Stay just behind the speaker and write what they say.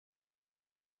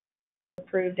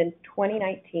approved in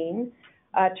 2019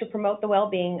 to promote the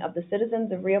well-being of the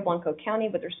citizens of Rio Blanco County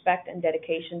with respect and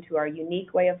dedication to our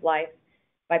unique way of life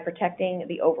by protecting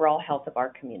the overall health of our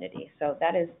community. So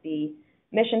that is the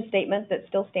mission statement that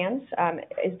still stands.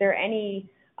 Is there anything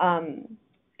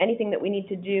that we need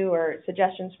to do or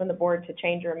suggestions from the board to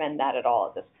change or amend that at all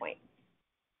at this point?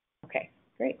 Okay,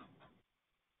 great.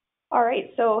 All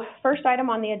right, so first item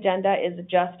on the agenda is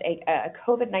just a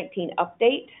COVID-19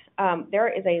 update. There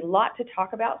is a lot to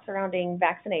talk about surrounding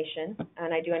vaccination,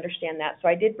 and I do understand that, so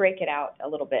I did break it out a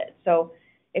little bit. So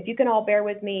if you can all bear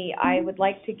with me, I would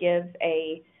like to give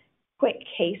a quick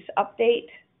case update,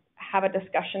 have a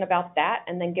discussion about that,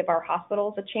 and then give our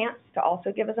hospitals a chance to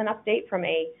also give us an update from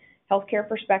a healthcare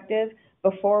perspective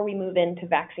before we move into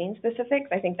vaccine specifics.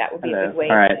 I think that would be a good way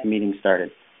all right, meeting started.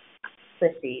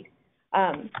 Proceed.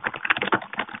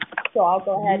 So I'll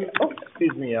go ahead. Oh,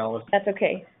 excuse me, Alice. That's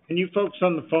okay. Can you folks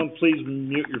on the phone please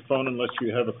mute your phone unless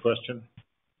you have a question?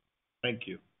 Thank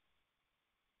you.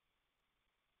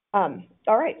 All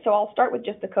right, so I'll start with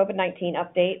just the COVID-19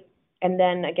 update, and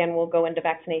then again we'll go into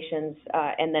vaccinations,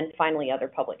 and then finally other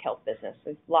public health business.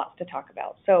 There's lots to talk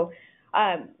about. So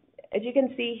as you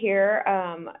can see here,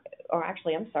 or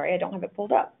actually I'm sorry, I don't have it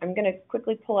pulled up. I'm going to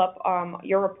quickly pull up,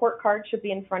 your report card should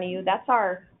be in front of you. That's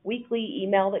our weekly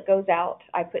email that goes out.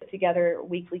 I put together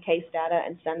weekly case data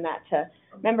and send that to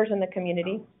members in the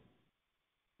community.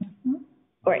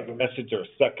 Right. The message there a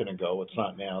second ago, it's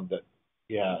not now, that,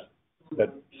 yeah,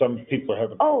 that some people are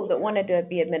having... Oh, that wanted to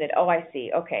be admitted. Oh, I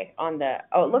see. Okay. On the,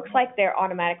 oh, it looks like they're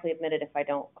automatically admitted if I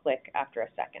don't click after a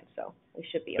second, so we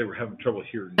should be... They were having trouble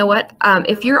hearing. You know what?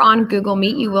 If you're on Google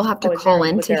Meet, you will have to call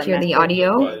in to hear the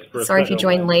audio. Sorry if you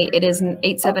joined late. It is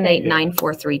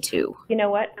 878-9432. You know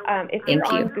what? If you're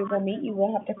on Google Meet, you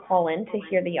will have to call in to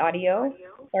hear the audio.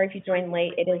 Sorry if you joined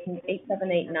late. It is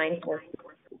 878-9432.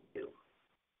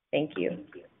 Thank you.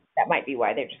 That might be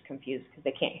why they're just confused, because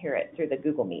they can't hear it through the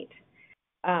Google Meet.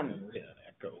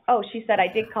 Oh, she said I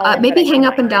did call in. Maybe hang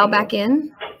up and dial back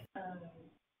in.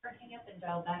 Hang up and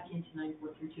dial back into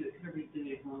 9432. It could have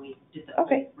rebooted when we did that.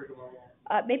 Okay.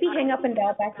 Maybe hang up and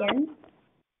dial back in.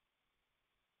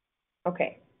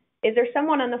 Okay. Is there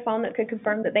someone on the phone that could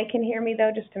confirm that they can hear me,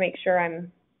 though, just to make sure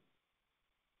I'm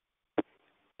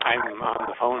on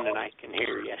the phone and I can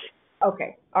hear, yes.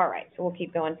 Okay. All right. So we'll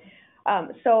keep going.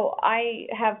 So I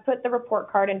have put the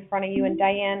report card in front of you, and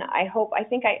Diane, I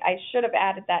think I should have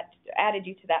added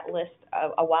you to that list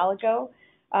a while ago.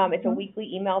 It's a weekly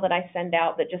email that I send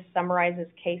out that just summarizes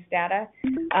case data.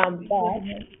 But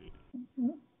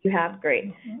you have?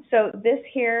 Great. So this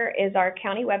here is our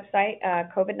county website,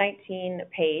 COVID-19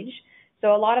 page.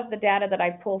 So a lot of the data that I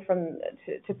pull from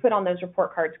to put on those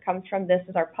report cards comes from this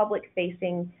is our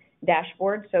public-facing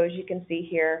dashboard. So as you can see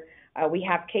here, we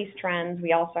have case trends.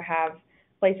 We also have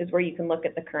places where you can look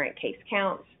at the current case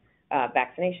counts,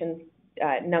 vaccination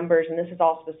numbers, and this is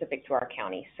all specific to our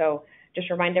county. So just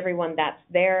remind everyone that's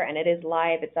there, and it is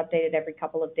live. It's updated every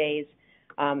couple of days.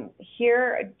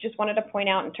 Here, just wanted to point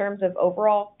out in terms of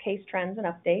overall case trends and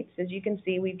updates, as you can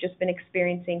see, we've just been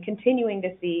continuing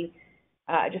to see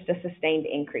just a sustained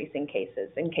increase in cases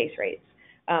and case rates.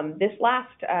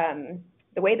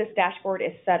 The way this dashboard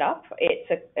is set up,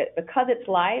 because it's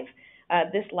live,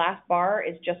 this last bar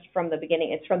is just from the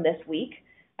beginning. It's from this week.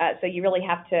 So you really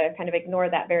have to kind of ignore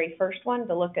that very first one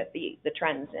to look at the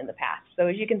trends in the past. So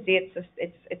as you can see,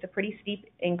 it's a pretty steep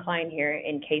incline here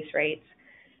in case rates.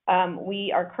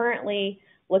 We are currently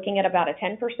looking at about a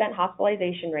 10%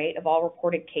 hospitalization rate of all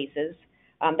reported cases.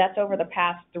 That's over the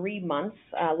past 3 months,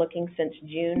 looking since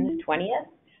June 20th.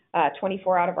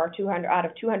 24 out of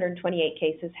 228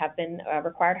 cases have been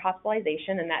required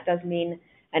hospitalization, and that does mean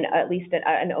at least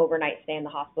an overnight stay in the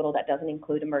hospital. That doesn't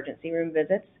include emergency room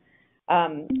visits.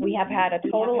 We have had a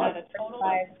total of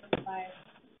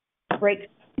 35 breaks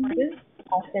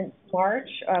since March.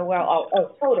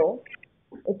 Total.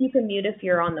 If you can mute if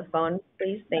you're on the phone,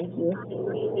 please. Thank you. We've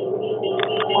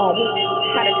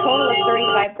had a total of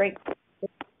 35 breaks.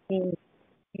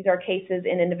 These are cases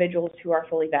in individuals who are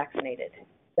fully vaccinated.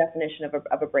 Definition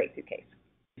of a breakthrough case.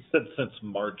 You said since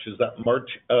March. Is that March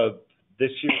of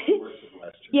this year or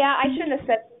last year? Yeah, I shouldn't have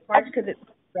said March because it's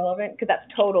relevant, because that's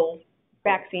total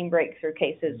vaccine breakthrough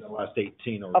cases. In the last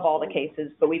 18 or of all the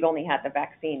cases, but we've only had the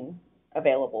vaccine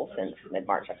available since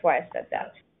mid-March. That's why I said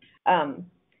that.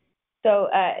 So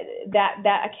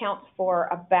that accounts for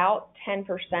about 10%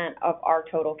 of our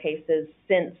total cases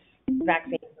since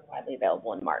vaccines were widely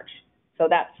available in March. So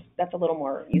that's a little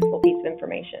more useful piece of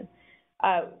information.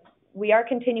 We are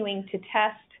continuing to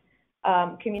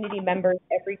test community members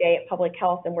every day at Public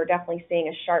Health, and we're definitely seeing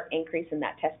a sharp increase in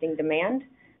that testing demand.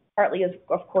 partly,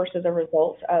 of course, as a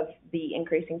result of the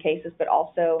increasing cases, but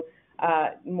also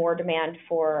more demand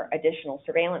for additional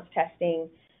surveillance testing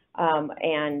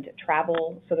and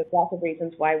travel. So there's lots of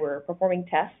reasons why we're performing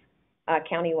tests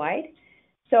countywide.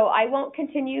 So I won't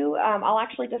continue. I'll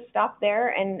actually just stop there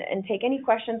and take any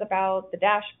questions about the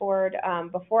dashboard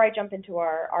before I jump into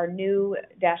our new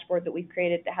dashboard that we've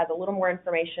created that has a little more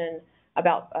information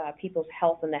about people's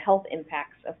health and the health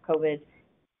impacts of COVID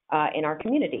in our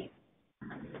community.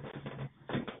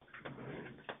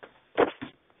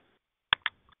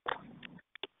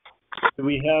 Do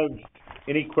we have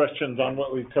any questions on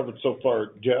what we've covered so far,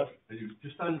 Jeff?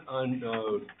 Just on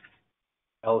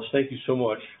Alice, thank you so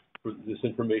much for this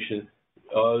information.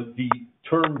 The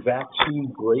term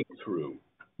vaccine breakthrough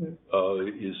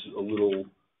is a little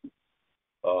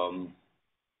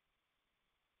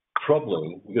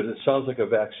troubling because it sounds like a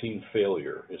vaccine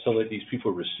failure. It sounds like these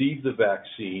people received the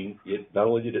vaccine. Not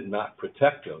only did it not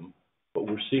protect them, but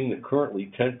we're seeing that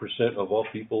currently 10% of all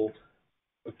people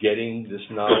getting this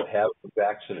now have been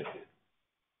vaccinated.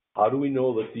 How do we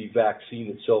know that the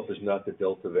vaccine itself is not the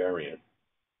Delta variant?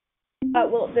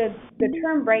 Well, the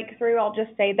term breakthrough, I'll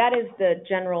just say that is the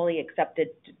generally accepted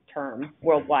term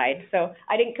worldwide. So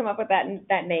I didn't come up with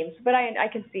that name, but I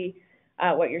can see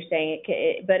what you're saying.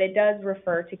 But it does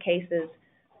refer to cases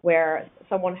where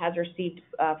someone has received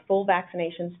full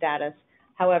vaccination status,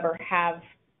 however, have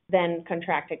then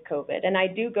contracted COVID. And I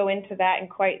do go into that in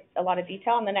quite a lot of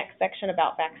detail in the next section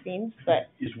about vaccines. But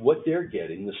is what they're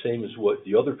getting the same as what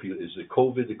the other people? Is it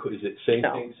COVID? Is it same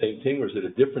thing, or is it a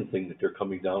different thing that they're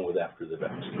coming down with after the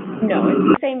vaccine? No, it's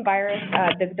the same virus.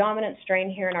 The dominant strain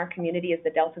here in our community is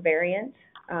the Delta variant.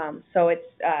 So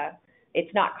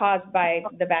it's not caused by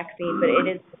the vaccine, but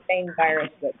it is the same virus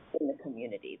that's in the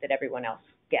community that everyone else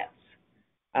gets.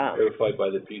 Verified by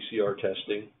the PCR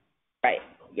testing? Right.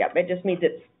 Yep. It just means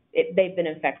they've been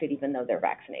infected even though they're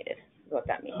vaccinated, is what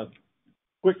that means.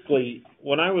 Quickly,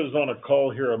 when I was on a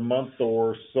call here a month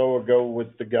or so ago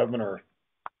with the governor,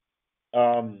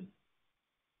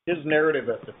 his narrative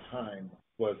at the time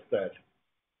was that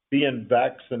being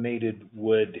vaccinated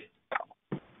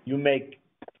you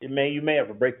may have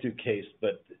a breakthrough case,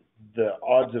 but the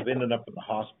odds of ending up in the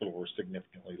hospital were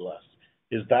significantly less.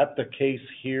 Is that the case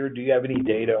here? Do you have any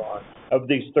data on, of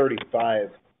these 35,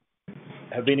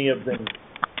 have any of them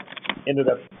ended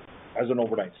up as an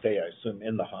overnight stay, I assume,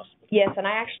 in the hospital? Yes, and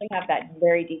I actually have that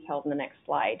very detailed in the next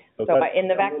slide. So in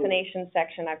the vaccination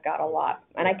section, I've got a lot,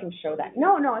 and I can show that.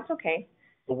 No, it's okay.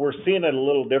 But we're seeing it a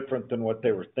little different than what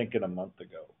they were thinking a month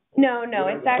ago. No,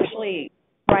 it's actually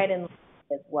right in line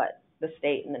with what the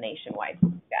state and the nationwide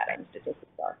data and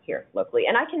statistics are here locally.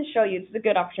 And I can show you, it's a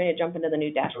good opportunity to jump into the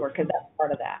new dashboard because that's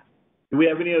part of that. Do we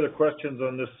have any other questions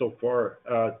on this so far?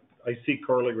 I see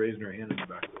Carly raising her hand in the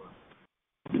back.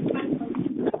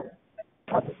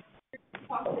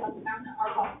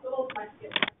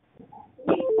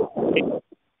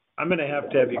 I'm going to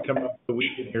have you come up so we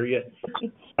can hear you.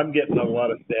 I'm getting a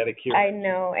lot of static here. I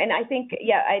know, and I think,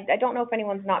 I don't know if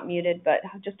anyone's not muted, but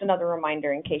just another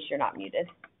reminder in case you're not muted.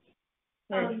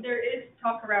 There is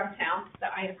talk around town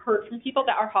that I have heard from people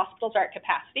that our hospitals are at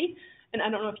capacity, and I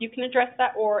don't know if you can address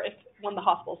that or if one of the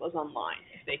hospitals is online,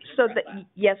 if they can address that.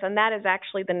 Yes, and that is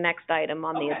actually the next item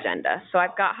on the agenda. So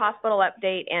I've got hospital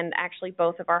update, and actually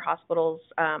both of our hospitals,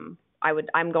 I'm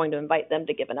going to invite them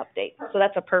to give an update. So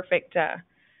that's a perfect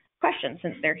question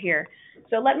since they're here.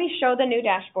 So let me show the new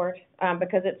dashboard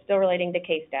because it's still relating to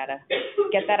case data.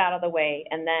 Get that out of the way,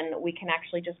 and then we can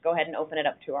actually just go ahead and open it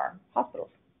up to our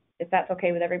hospitals, if that's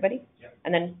okay with everybody. Yep.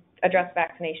 And then address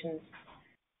vaccinations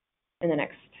in the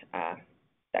next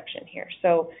section here.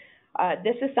 So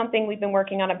this is something we've been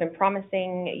working on. I've been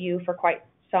promising you for quite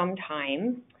some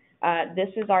time. This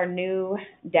is our new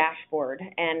dashboard,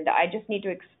 and I just need to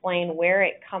explain where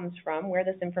it comes from, where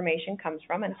this information comes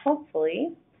from, and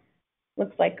hopefully,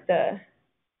 looks like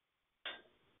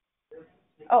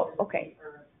okay.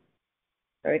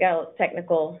 So we got a little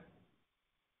technical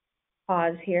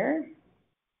pause here.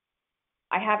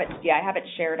 I have it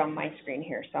shared on my screen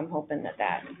here, so I'm hoping that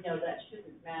No, that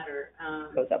shouldn't matter.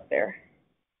 goes up there.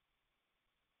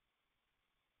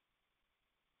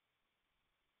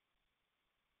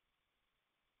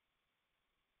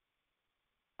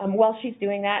 While she's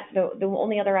doing that, the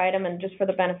only other item, and just for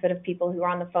the benefit of people who are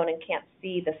on the phone and can't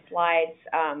see the slides,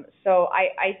 so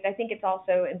I think it's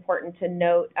also important to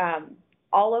note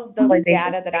all of the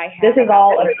data that I have. This is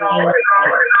all of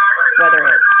whether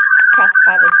it's test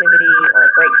positivity or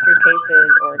breakthrough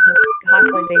cases or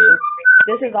hospitalizations.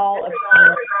 This is all of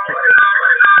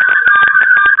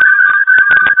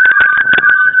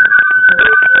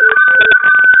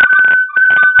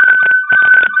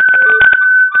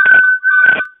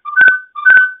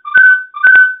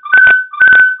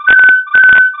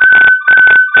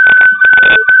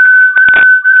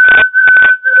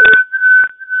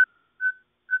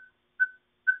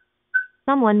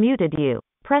unmuted you.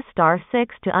 Press star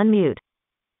 6 to unmute.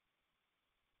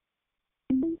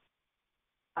 And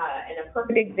a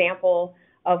perfect example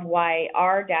of why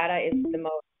our data is the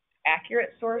most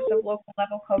accurate source of local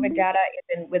level COVID data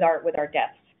is with our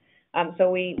deaths.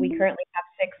 So we currently have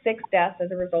six deaths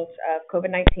as a result of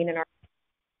COVID-19 in our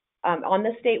on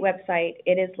the state website.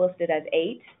 It is listed as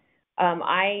 8.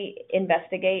 I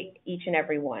investigate each and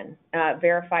every one,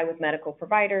 verify with medical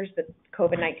providers that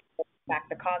COVID-19 was in fact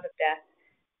the cause of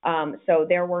death. So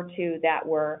there were 2 that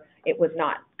it was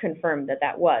not confirmed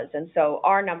that was. And so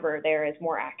our number there is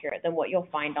more accurate than what you'll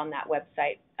find on that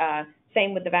website.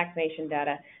 Same with the vaccination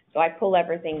data. So I pull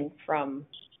everything.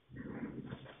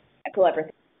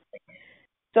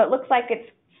 So it looks like it's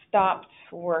stopped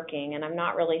working, and I'm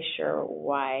not really sure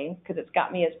why, because it's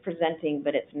got me as presenting,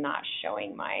 but it's not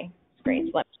showing my screen.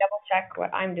 So let me double check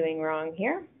what I'm doing wrong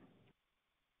here,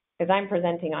 because I'm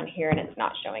presenting on here and it's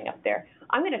not showing up there.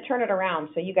 I'm going to turn it around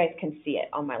so you guys can see it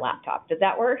on my laptop. Does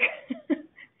that work?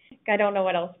 I don't know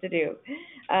what else to do.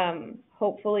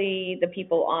 Hopefully the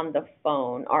people on the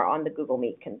phone or on the Google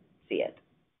Meet can see it.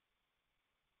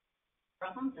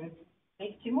 Problems and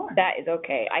make 2 more. That is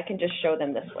okay. I can just show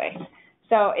them this way.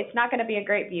 So it's not going to be a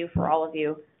great view for all of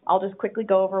you. I'll just quickly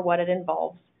go over what it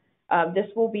involves. This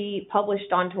will be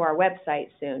published onto our website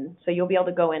soon, so you'll be able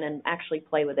to go in and actually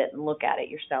play with it and look at it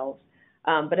yourselves.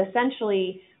 But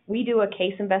essentially, we do a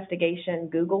case investigation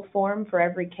Google form for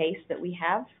every case that we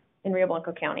have in Rio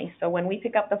Blanco County. So when we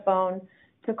pick up the phone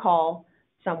to call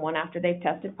someone after they've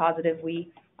tested positive,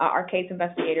 our case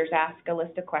investigators ask a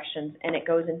list of questions, and it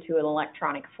goes into an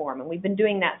electronic form. And we've been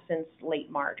doing that since late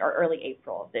March or early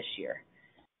April of this year.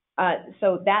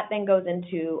 So that then goes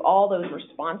into all those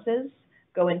responses,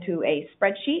 go into a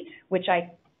spreadsheet, which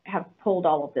I have pulled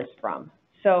all of this from.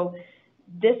 So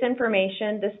this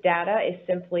information, this data is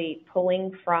simply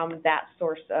pulling from that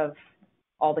source of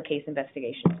all the case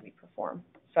investigations we perform.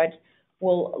 So I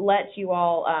will let you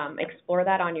all explore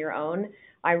that on your own.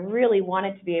 I really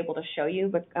wanted to be able to show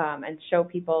you and show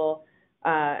people,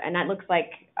 and that looks like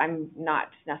I'm not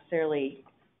necessarily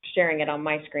sharing it on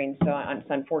my screen, so it's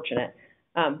unfortunate.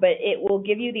 But it will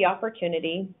give you the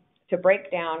opportunity to break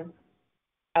down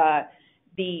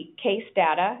the case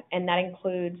data, and that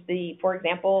includes for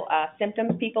example,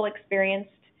 symptoms people experienced,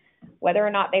 whether or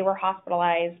not they were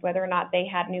hospitalized, whether or not they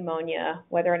had pneumonia,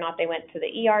 whether or not they went to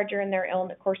the ER during their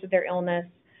course of their illness.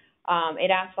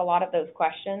 It asks a lot of those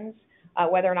questions,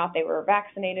 whether or not they were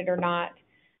vaccinated or not.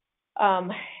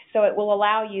 So it will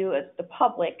allow you as the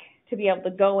public to be able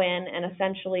to go in and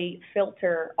essentially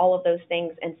filter all of those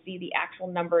things and see the actual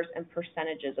numbers and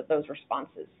percentages of those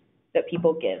responses that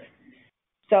people give.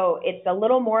 So it's a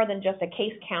little more than just a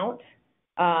case count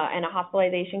and a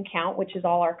hospitalization count, which is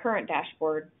all our current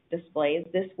dashboard displays.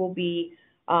 This will be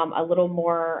a little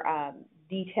more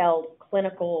detailed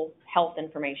clinical health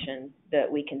information that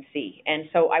we can see. And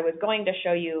so I was going to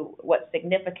show you what's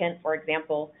significant. For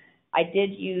example, I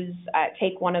did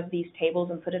take one of these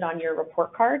tables and put it on your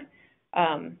report card.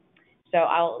 So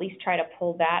I'll at least try to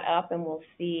pull that up, and we'll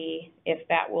see if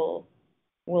that will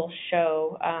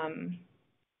show.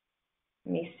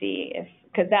 Let me see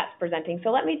because that's presenting. So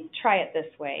let me try it this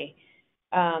way.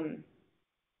 Let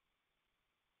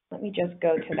me just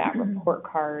go to that report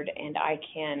card, and I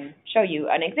can show you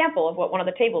an example of what one of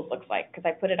the tables looks like, because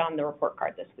I put it on the report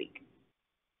card this week.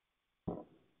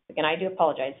 Again, I do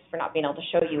apologize for not being able to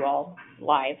show you all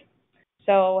live.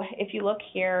 So if you look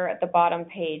here at the bottom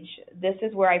page, this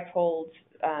is where I pulled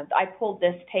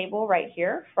this table right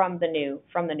here from the new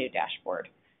dashboard.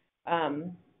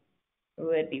 It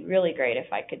would be really great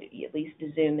if I could at least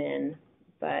zoom in,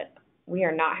 but we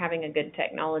are not having a good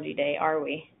technology day, are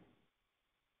we?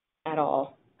 At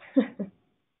all.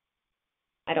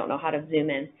 I don't know how to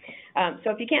zoom in. So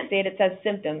if you can't see it, it says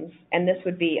symptoms, and this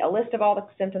would be a list of all the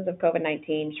symptoms of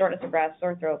COVID-19, shortness of breath,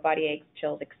 sore throat, body aches,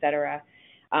 chills, etc.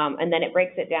 And then it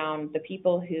breaks it down. The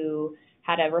people who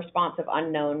had a response of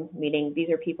unknown, meaning these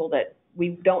are people that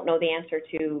we don't know the answer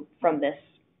to from this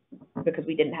because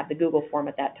we didn't have the Google form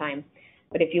at that time.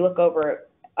 But if you look over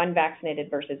unvaccinated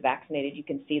versus vaccinated, you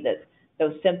can see that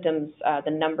those symptoms,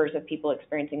 the numbers of people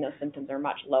experiencing those symptoms are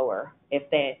much lower if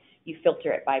you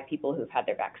filter it by people who've had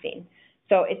their vaccine.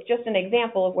 So it's just an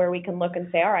example of where we can look and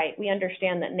say, all right, we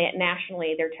understand that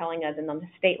nationally they're telling us, and on the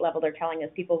state level they're telling us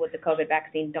people with the COVID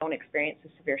vaccine don't experience the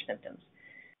severe symptoms.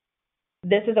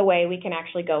 This is a way we can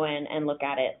actually go in and look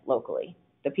at it locally.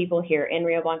 The people here in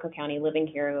Rio Blanco County living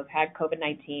here who have had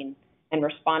COVID-19 and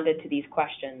responded to these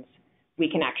questions, we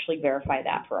can actually verify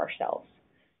that for ourselves.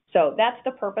 So that's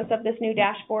the purpose of this new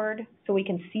dashboard, so we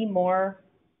can see more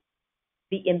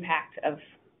the impact of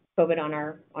COVID on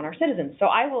our citizens. So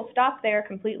I will stop there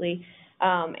completely.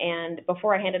 And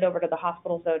before I hand it over to the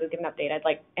hospitals, though, to give an update, I'd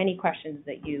like any questions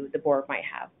that the board might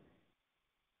have.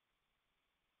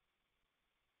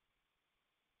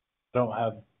 I don't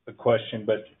have a question,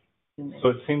 but so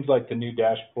it seems like the new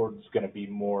dashboard is going to be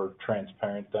more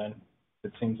transparent then,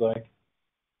 it seems like.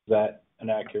 Is that an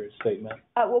accurate statement?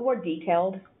 Well, more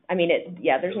detailed. I mean,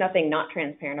 there's nothing not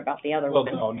transparent about the other one.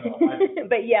 Well, no.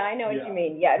 But yeah, I know what you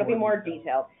mean. Yeah, it'll be more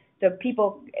detailed. So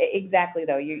people, exactly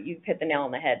though, you've hit the nail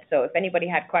on the head. So if anybody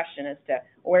had question as to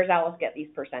where's Alice get these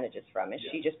percentages from, is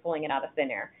she just pulling it out of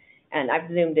thin air? And I've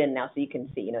zoomed in now so you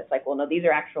can see, it's like, well, no, these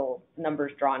are actual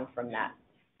numbers drawn from that.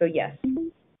 So yes,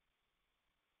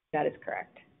 that is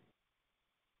correct.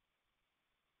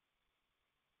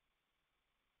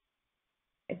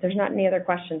 If there's not any other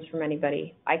questions from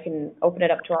anybody, I can open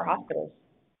it up to our hospitals.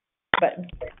 But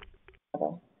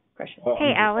question.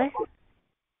 Hey, Alice.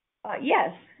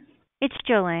 Yes. It's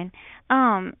Jolene.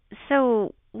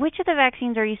 So which of the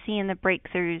vaccines are you seeing the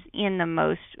breakthroughs in the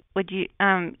most? Would you,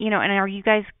 and are you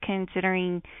guys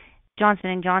considering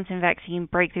Johnson & Johnson vaccine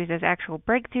breakthroughs as actual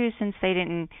breakthroughs, since they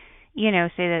didn't,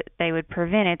 say that they would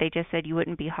prevent it? They just said you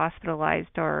wouldn't be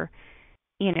hospitalized or,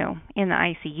 in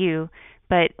the ICU.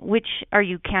 But which, are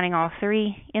you counting all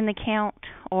three in the count,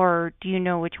 or do you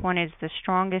know which one is the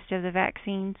strongest of the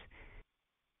vaccines?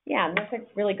 Yeah, that's a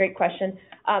really great question.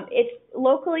 It's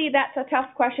locally, that's a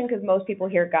tough question because most people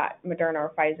here got Moderna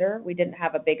or Pfizer. We didn't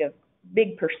have a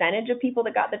big percentage of people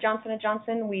that got the Johnson &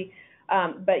 Johnson.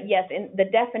 But yes, in the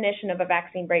definition of a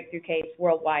vaccine breakthrough case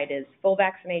worldwide is full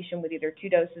vaccination with either 2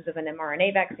 doses of an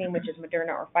mRNA vaccine, which is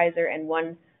Moderna or Pfizer, and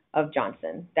 1 of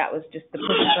Johnson. That was just the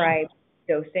prescribed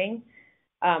dosing.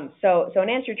 So in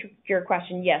answer to your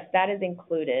question, yes, that is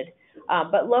included.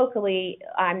 But locally,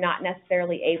 I'm not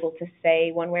necessarily able to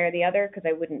say one way or the other because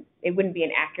it wouldn't be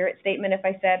an accurate statement if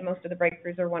I said most of the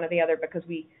breakthroughs are one or the other, because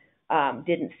we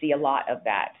didn't see a lot of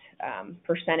that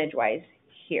percentage-wise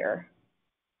here,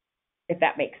 if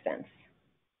that makes sense.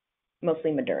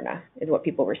 Mostly Moderna is what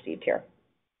people received here.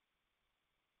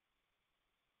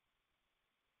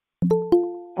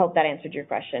 I hope that answered your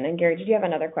question. And Gary, did you have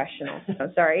another question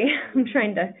also? Sorry, I'm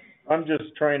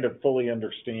just trying to fully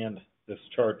understand this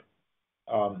chart.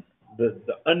 The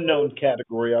unknown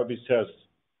category obviously has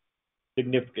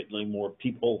significantly more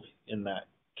people in that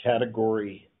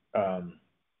category. I'm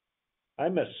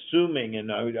assuming,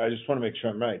 and I just want to make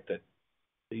sure I'm right, that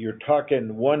you're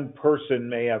talking one person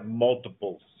may have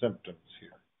multiple symptoms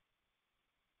here.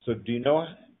 So do you know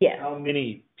how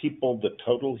many people the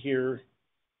total here?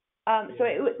 So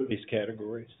it would, these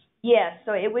categories? Yes,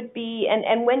 so it would be,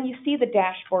 and when you see the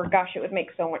dashboard, gosh, it would make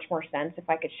so much more sense if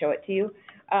I could show it to you.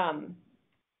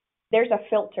 There's a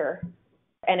filter,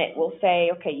 and it will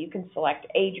say, okay, you can select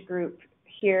age group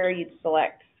here, you'd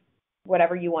select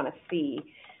whatever you want to see.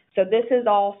 So this is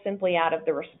all simply out of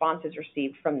the responses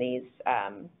received from these,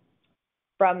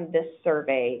 from this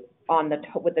survey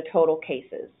with the total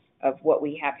cases of what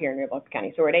we have here in Rio Blanco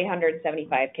County. So we're at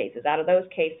 875 cases. Out of those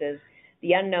cases,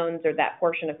 the unknowns are that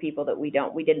portion of people that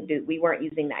we weren't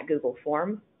using that Google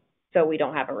form, so we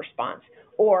don't have a response.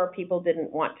 Or people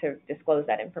didn't want to disclose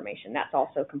that information. That's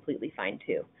also completely fine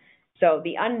too. So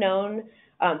the unknown,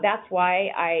 that's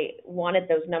why I wanted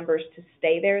those numbers to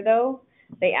stay there though.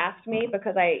 They asked me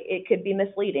because it could be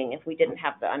misleading if we didn't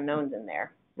have the unknowns in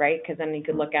there, right? Because then you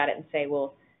could look at it and say,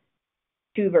 well,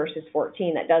 2 versus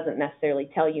 14, that doesn't necessarily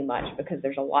tell you much because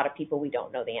there's a lot of people we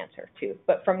don't know the answer to.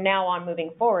 But from now on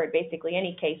moving forward, basically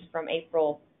any case from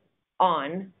April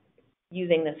on,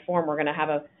 using this form, we're going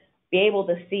to be able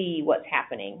to see what's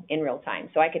happening in real time.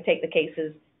 So I could take the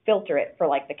cases, filter it for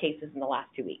like the cases in the last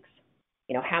 2 weeks.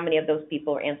 How many of those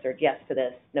people answered yes to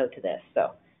this, no to this.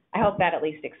 So I hope that at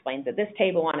least explains it. This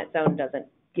table on its own doesn't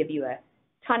give you a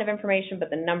ton of information, but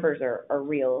the numbers are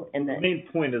real. The main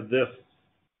point of this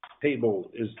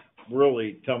table is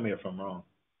really, tell me if I'm wrong,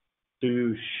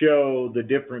 to show the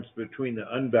difference between the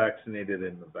unvaccinated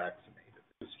and the vaccinated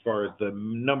as far as the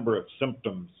number of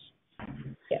symptoms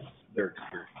they're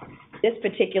experiencing. This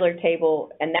particular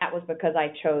table, and that was because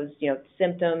I chose,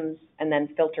 symptoms and then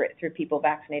filter it through people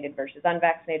vaccinated versus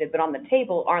unvaccinated. But on the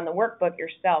table or on the workbook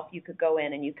yourself, you could go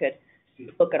in and you could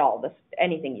look at all this,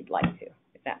 anything you'd like to,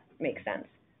 if that makes sense.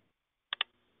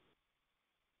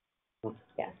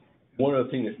 Yes. One other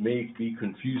thing that may be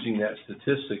confusing that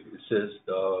statistic, it says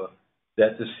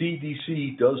that the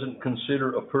CDC doesn't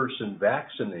consider a person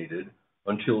vaccinated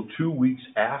until 2 weeks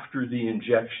after the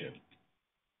injection.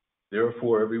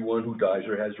 Therefore, everyone who dies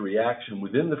or has a reaction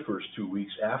within the first 2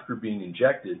 weeks after being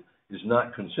injected is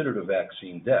not considered a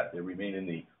vaccine death. They remain in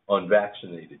the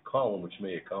unvaccinated column, which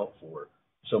may account for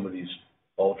some of these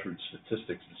altered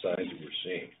statistics and signs that we're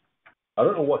seeing. I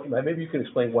don't know what, maybe you can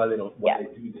explain why they do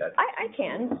that. I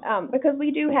can, because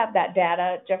we do have that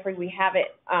data, Jeffrey. We have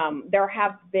it. There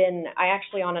have been,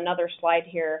 on another slide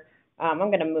here, I'm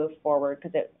going to move forward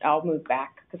because I'll move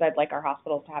back because I'd like our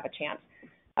hospitals to have a chance.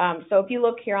 So if you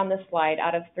look here on this slide,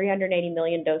 out of 380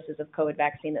 million doses of COVID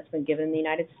vaccine that's been given in the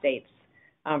United States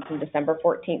from December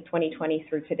 14th, 2020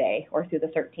 through today, or through the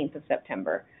 13th of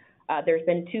September, there's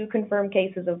been 2 confirmed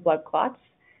cases of blood clots,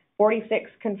 46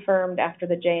 confirmed after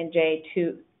the J&J,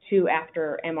 2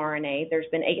 after mRNA. There's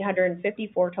been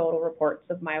 854 total reports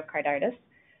of myocarditis.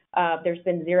 There's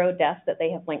been 0 deaths that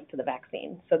they have linked to the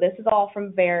vaccine. So this is all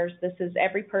from VAERS. This is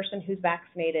every person who's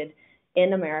vaccinated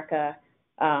in America.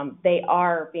 They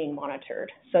are being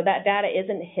monitored. So that data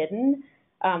isn't hidden.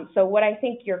 So what I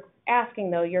think you're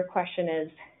asking, though, your question is,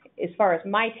 as far as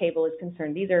my table is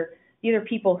concerned, these are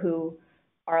people who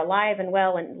are alive and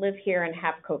well and live here and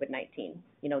have COVID-19.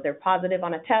 You know, they're positive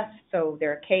on a test, so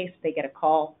they're a case, they get a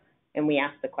call, and we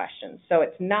ask the questions. So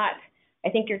it's not, I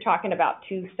think you're talking about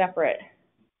 2 separate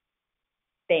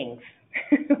things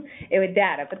with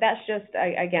data, but that's just,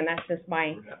 again, that's just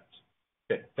my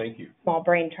okay, thank you. Small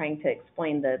brain trying to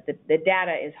explain the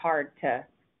data is hard to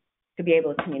be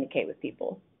able to communicate with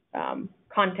people.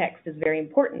 Context is very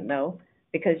important, though,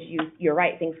 because you're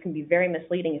right, things can be very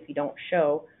misleading if you don't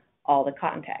show all the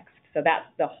context. So that's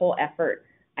the whole effort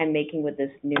I'm making with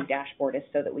this new dashboard, is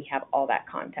so that we have all that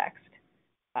context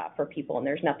for people, and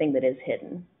there's nothing that is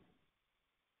hidden.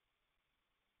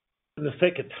 For the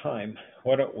sake of time,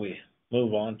 why don't we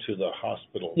move on to the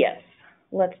hospital? Yes,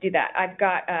 let's do that. I've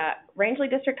got Rangeley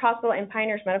District Hospital and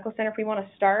Pioneers Medical Center. If we want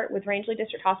to start with Rangeley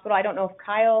District Hospital, I don't know if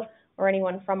Kyle or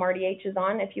anyone from RDH is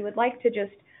on. If you would like to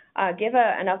just give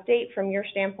an update from your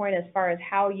standpoint as far as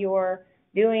how you're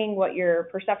doing, what your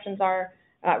perceptions are,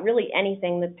 really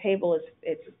anything. The table is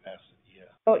capacity, yeah.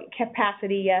 Oh,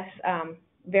 capacity, yes,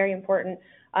 very important.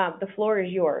 The floor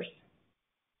is yours.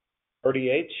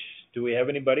 RDH, do we have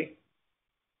anybody?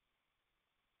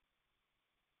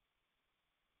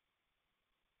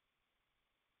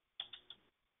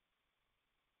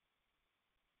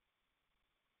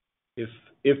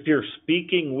 If you're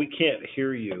speaking, we can't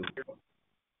hear you.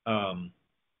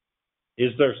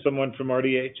 Is there someone from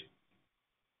RDH?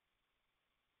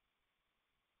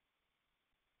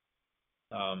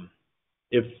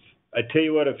 If I tell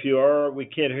you what, if you are, we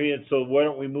can't hear you. So why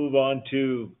don't we move on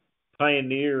to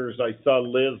Pioneers? I saw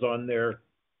Liz on there,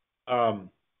 or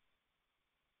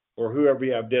whoever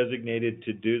you have designated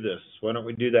to do this. Why don't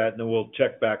we do that, and then we'll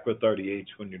check back with RDH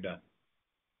when you're done.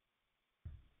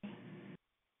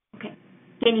 Okay.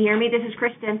 Can you hear me? This is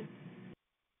Kristen.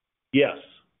 Yes.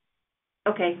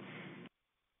 Okay.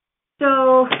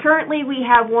 So currently we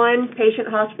have 1 patient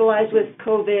hospitalized with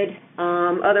COVID.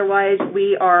 Otherwise,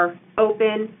 we are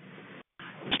open.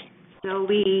 So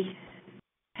we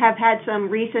have had some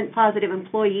recent positive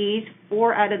employees.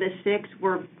 4 out of the 6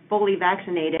 were fully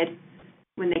vaccinated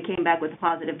when they came back with a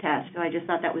positive test. So I just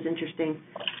thought that was interesting.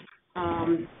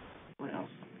 What else?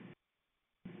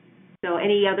 So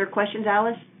any other questions,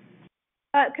 Alice?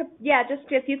 Yeah, just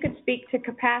if you could speak to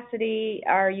capacity.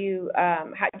 Are you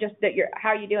how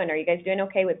are you doing? Are you guys doing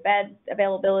okay with bed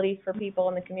availability for people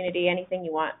in the community? Anything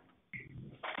you want?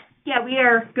 Yeah, we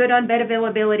are good on bed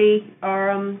availability.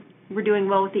 We're doing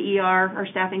well with the ER. Our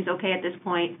staffing's okay at this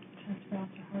point. Transfer out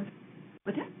to Hart.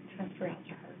 What's that? Transfer out to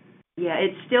Hart. Yeah,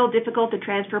 it's still difficult to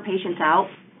transfer patients out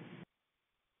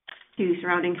to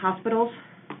surrounding hospitals.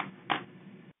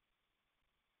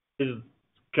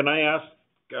 Can I ask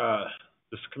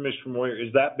this Commissioner Moyer,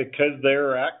 is that because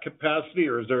they're at capacity,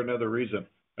 or is there another reason?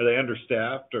 Are they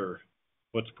understaffed, or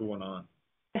what's going on?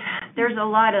 There's a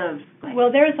lot of... Well,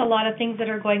 there's a lot of things that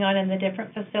are going on in the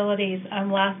different facilities.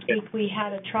 Last week we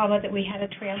had a trauma that we had to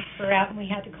transfer out, and we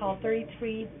had to call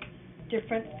 33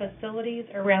 different facilities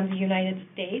around the United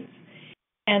States.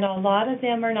 And a lot of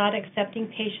them are not accepting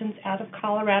patients out of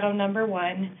Colorado, number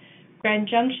 1. Grand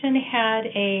Junction had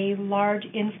a large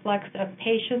influx of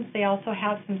patients. They also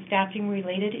have some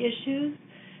staffing-related issues.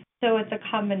 So it's a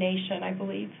combination, I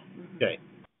believe. Okay.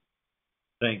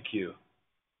 Thank you.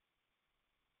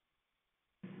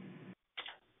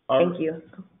 Thank you.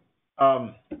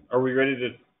 Are we ready to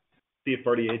see if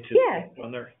RDH is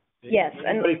on there? Yes.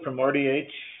 Anybody from RDH?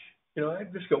 You know,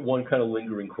 I've just got one kind of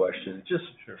lingering question. It just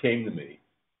came to me.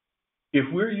 If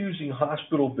we're using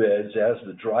hospital beds as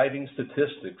the driving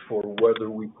statistic for whether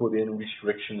we put in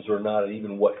restrictions or not, and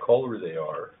even what color they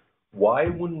are, why,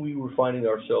 when we were finding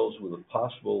ourselves with a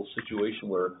possible situation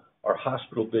where our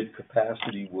hospital bed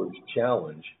capacity was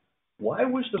challenged, why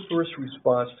was the first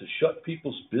response to shut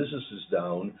people's businesses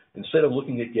down instead of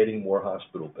looking at getting more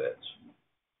hospital beds?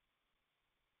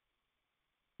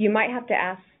 You might have to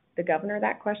ask the governor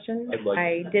that question. I'd like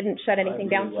I didn't shut anything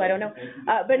down, so I don't know.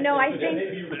 But no, I think,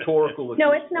 Rhetorical.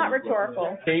 no, it's not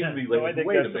rhetorical. Came to me No, I like, think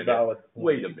wait a that's a minute, valid point.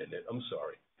 wait a minute, I'm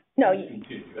sorry. No,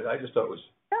 Continue. I just thought it was,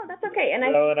 no, that's okay. And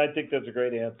Well, and I think that's a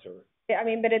great answer. I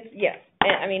mean, but it's, yes.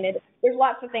 I mean, there's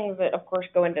lots of things that, of course,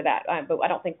 go into that, but I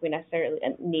don't think we necessarily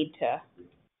need to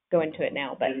go into it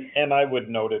now, but. And I would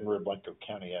note in Rio Blanco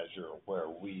County, as you're aware,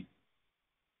 we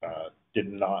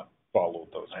did not follow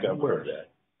those I'm aware of governor's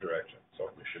that. direction. So,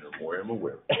 Commissioner Moore, I'm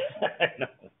aware. I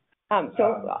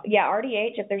know. Yeah,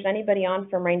 RDH, if there's anybody on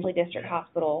from Rangeley District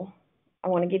Hospital, I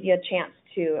want to give you a chance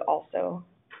to also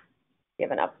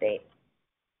give an update.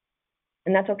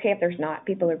 And that's okay if there's not.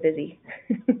 People are busy.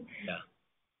 Yeah.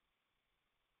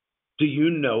 Do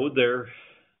you know their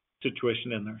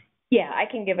situation in there? Yeah, I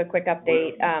can give a quick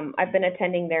update. I've been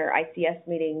attending their ICS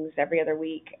meetings every other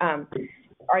week.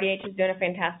 RDH is doing a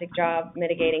fantastic job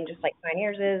mitigating, just like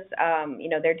Pioneers is. You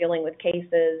know, they're dealing with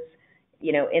cases,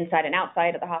 you know, inside and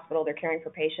outside of the hospital. They're caring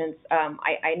for patients.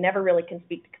 I never really can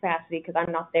speak to capacity because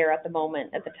I'm not there at the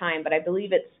moment, at the time, but I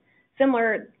believe it's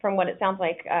similar from what it sounds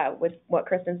like with what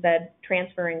Kristen said.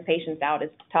 Transferring patients out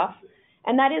is tough,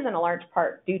 and that is in a large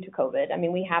part due to COVID. I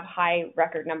mean, we have high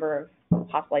record number of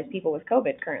hospitalized people with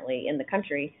COVID currently in the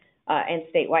country and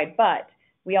statewide, but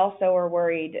we also are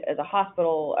worried as a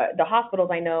hospital. The hospitals,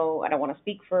 I know, I don't want to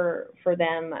speak for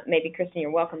them. Maybe, Kristen,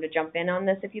 you're welcome to jump in on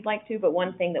this if you'd like to, but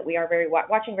one thing that we are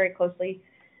watching very closely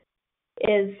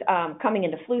is coming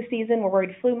into flu season. We're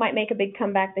worried flu might make a big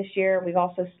comeback this year. We've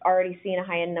also already seen a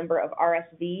high number of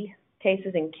RSV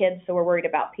cases in kids, so we're worried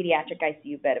about pediatric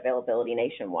ICU bed availability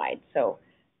nationwide. So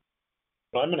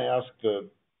I'm going to ask the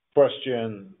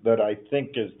question that I think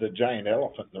is the giant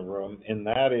elephant in the room, and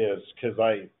that is, because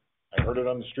I heard it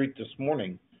on the street this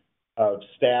morning, of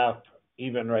staff,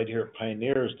 even right here at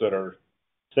Pioneers, that are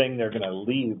saying they're going to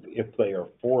leave if they are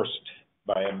forced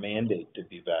by a mandate to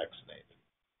be vaccinated.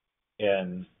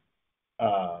 And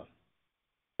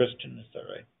Kristen, is that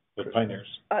right? With Pioneers?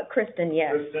 Kristen,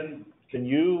 yes. Kristen, can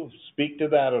you speak to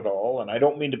that at all? And I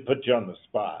don't mean to put you on the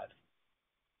spot.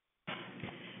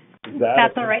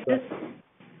 That's all right.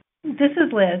 This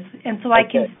is Liz, and so I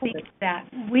can speak to that.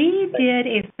 We did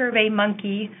a Survey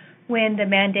Monkey when the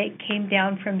mandate came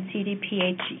down from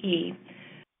CDPHE.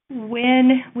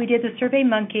 When we did the Survey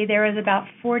Monkey, there was about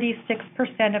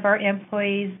 46% of our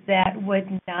employees that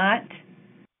would not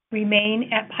remain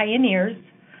at Pioneers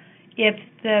if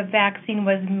the vaccine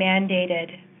was mandated.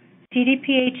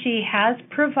 CDPHE has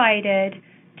provided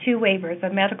two waivers,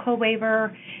 a medical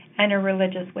waiver and a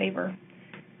religious waiver.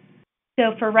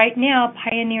 So for right now,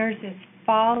 Pioneers is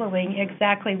following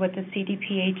exactly what the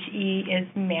CDPHE is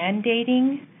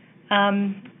mandating,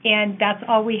 and that's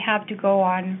all we have to go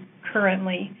on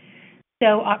currently.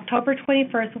 So October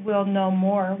 21st, we'll know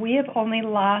more. We have only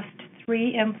lost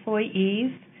 3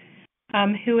 employees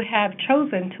who have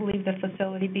chosen to leave the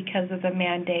facility because of the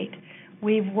mandate.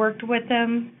 We've worked with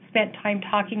them, spent time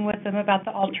talking with them about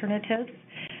the alternatives,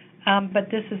 but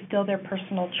this is still their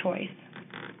personal choice.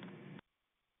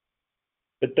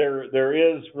 But there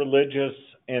is religious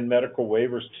and medical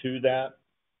waivers to that?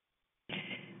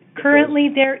 Currently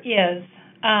there is.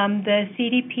 The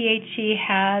CDPHE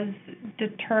has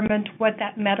determined what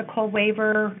that medical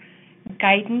waiver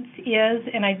guidance is,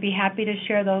 and I'd be happy to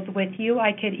share those with you.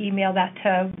 I could email that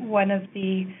to one of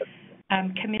the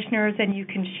commissioners, and you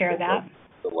can share that.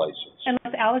 The license.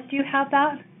 Unless, Alice, do you have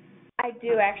that? I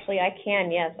do, actually. I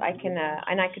can, yes. I can,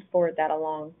 and I could forward that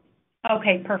along.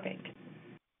 Okay, perfect.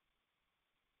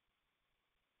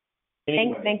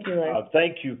 Anyway, thank you, Liz.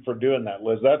 Thank you for doing that,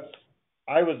 Liz.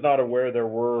 I was not aware there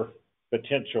were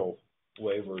potential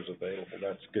waivers available.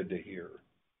 That's good to hear.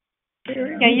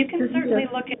 Yeah, you can certainly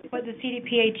look at what the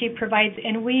CDPHE provides,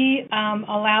 and we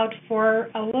allowed for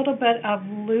a little bit of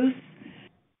loose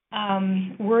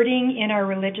wording in our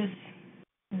religious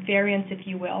variants, if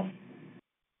you will.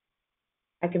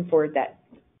 I can forward that.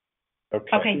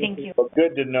 Okay, thank you. Well,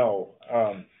 good to know.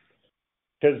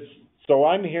 So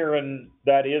I'm hearing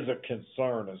that is a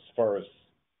concern as far as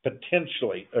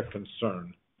potentially a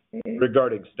concern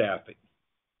regarding staffing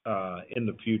in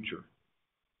the future.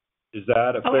 Is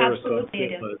that a fair assessment? Absolutely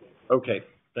it is. Okay,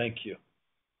 thank you.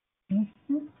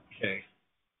 Mm-hmm. Okay.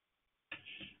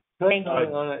 Thank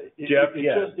you. Jeff,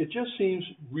 It just seems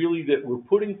really that we're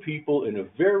putting people in a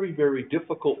very, very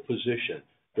difficult position.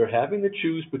 They're having to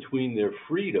choose between their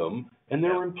freedom and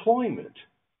their employment,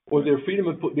 or their freedom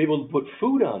of being able to put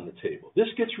food on the table. This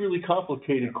gets really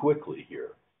complicated quickly here.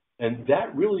 And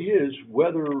that really is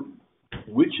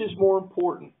which is more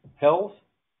important, health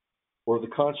or the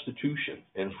Constitution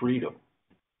and freedom.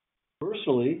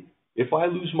 Personally, if I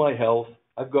lose my health,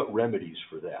 I've got remedies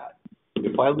for that.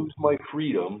 If I lose my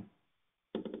freedom,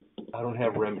 I don't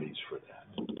have remedies for that.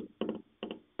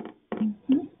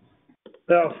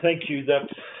 Well, thank you.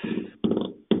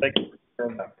 Thank you for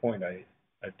sharing that point. I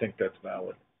think that's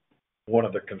valid. One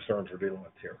of the concerns we're dealing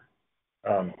with here.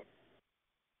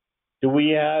 Do we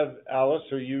have, Alice,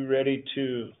 are you ready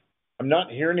to, I'm not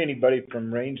hearing anybody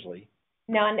from Rangeley.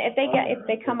 No, and if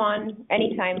they come on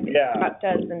anytime, Scott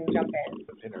does and jump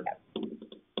in.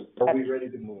 Are we ready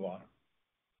to move on?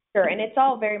 Sure, and it's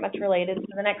all very much related.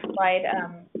 So the next slide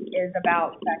is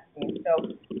about vaccines.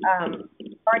 So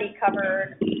already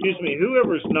covered. Excuse me,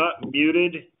 whoever's not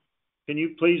muted, can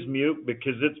you please mute,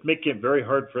 because it's making it very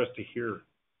hard for us to hear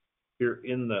here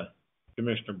in the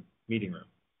commissioner meeting room.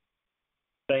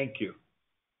 Thank you.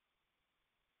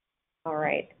 All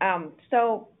right.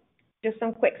 So just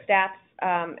some quick stats,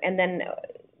 and then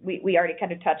we already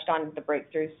kind of touched on the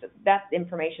breakthroughs. So that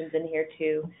information's in here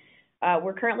too.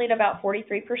 We're currently at about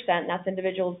 43%, and that's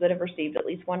individuals that have received at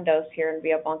least one dose here in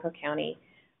Rio Blanco County.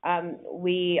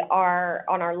 We are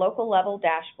on our local level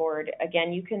dashboard.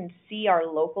 Again, you can see our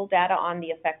local data on the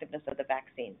effectiveness of the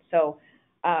vaccine. So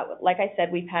like I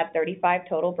said, we've had 35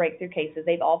 total breakthrough cases.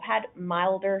 They've all had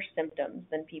milder symptoms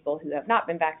than people who have not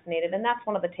been vaccinated, and that's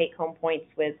one of the take-home points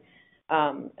with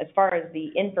as far as the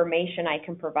information I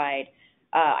can provide.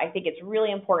 I think it's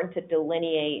really important to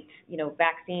delineate,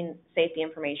 vaccine safety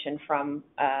information from,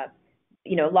 a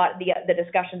lot of the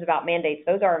discussions about mandates.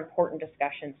 Those are important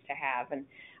discussions to have, and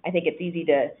I think it's easy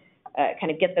to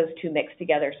kind of get those two mixed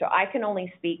together. So I can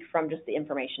only speak from just the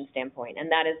information standpoint,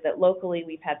 and that is that locally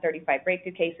we've had 35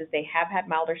 breakthrough cases. They have had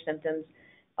milder symptoms.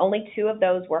 Only 2 of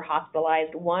those were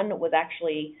hospitalized. One was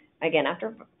actually, again,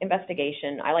 after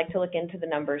investigation. I like to look into the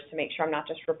numbers to make sure I'm not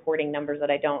just reporting numbers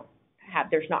that I don't have,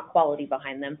 there's not quality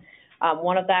behind them.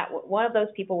 One of those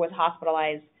people was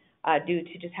hospitalized due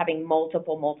to just having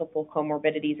multiple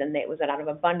comorbidities, and it was out of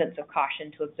abundance of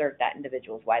caution to observe that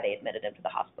individual is why they admitted him to the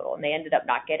hospital, and they ended up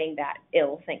not getting that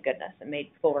ill, thank goodness, and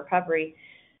made full recovery.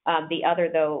 The other,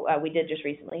 though, we did just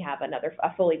recently have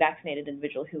a fully vaccinated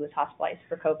individual who was hospitalized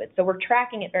for COVID. So we're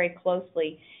tracking it very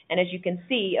closely, and as you can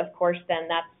see, of course, then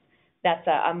that's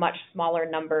a much smaller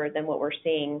number than what we're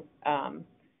seeing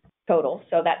total.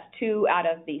 So that's 2 out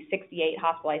of the 68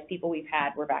 hospitalized people we've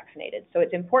had were vaccinated. So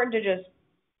it's important to just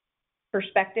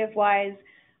perspective-wise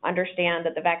understand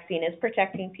that the vaccine is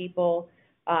protecting people.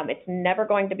 It's never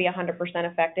going to be 100%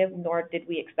 effective, nor did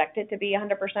we expect it to be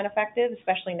 100% effective,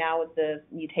 especially now with the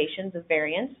mutations of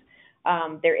variants.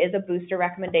 There is a booster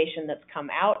recommendation that's come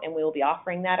out, and we will be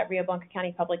offering that at Rio Blanco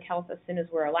County Public Health as soon as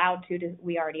we're allowed to.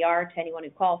 We already are, to anyone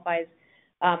who qualifies,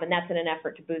 and that's in an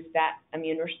effort to boost that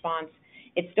immune response.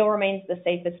 It still remains the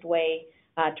safest way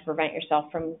to prevent yourself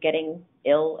from getting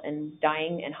ill and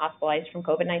dying and hospitalized from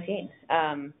COVID-19.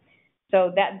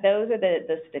 So those are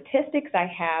the statistics I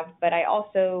have, but I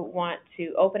also want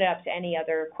to open it up to any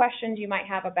other questions you might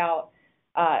have about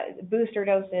booster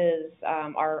doses,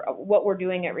 what we're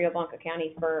doing at Rio Blanco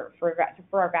County for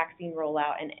our vaccine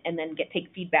rollout, and then take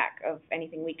feedback of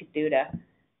anything we could do to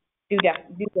do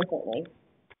differently.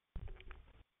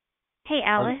 Hey,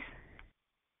 Alice.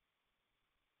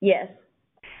 Yes.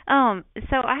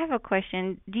 So I have a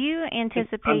question. Do you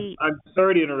anticipate... I'm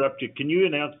sorry to interrupt you. Can you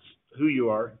announce who you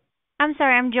are? I'm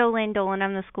sorry, I'm Jolene Dolan.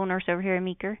 I'm the school nurse over here at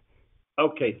Meeker.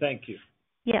 Okay, thank you.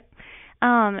 Yep.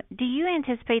 Do you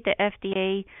anticipate the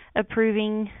FDA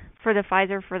approving for the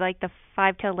Pfizer for like the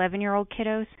 5 to 11-year-old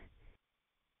kiddos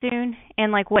soon?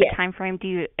 And what time frame do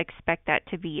you expect that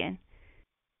to be in?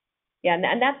 Yeah,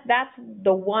 and that's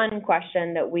the one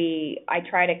question that I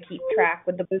try to keep track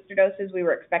with the booster doses. We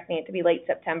were expecting it to be late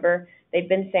September. They've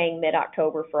been saying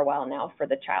mid-October for a while now for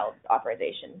the child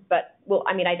authorization. But,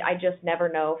 I just never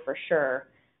know for sure.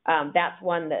 That's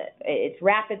one that it's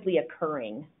rapidly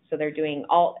occurring. So they're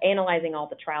analyzing all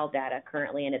the trial data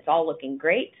currently, and it's all looking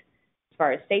great as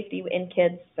far as safety in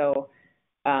kids. So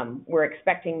we're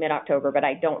expecting mid-October, but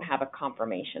I don't have a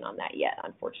confirmation on that yet,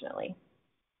 unfortunately.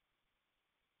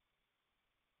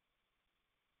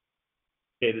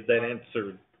 Okay, did that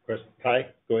answer the question? Ty,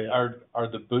 go ahead.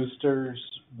 Are the boosters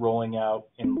rolling out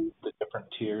in the different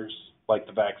tiers like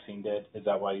the vaccine did? Is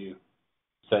that why you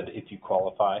said if you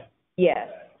qualify? Yes.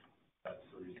 That's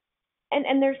the reason.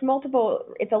 And there's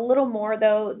multiple. It's a little more,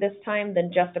 though, this time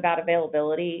than just about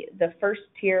availability. The first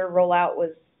tier rollout was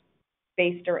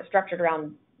structured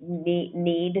around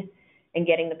need and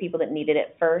getting the people that needed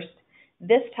it first.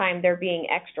 This time they're being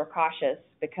extra cautious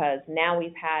because now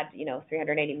we've had,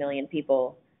 380 million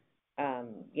people,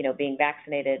 being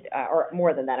vaccinated, or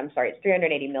more than that, I'm sorry, it's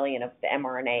 380 million of the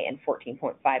mRNA and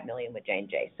 14.5 million with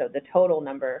J&J. So the total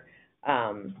number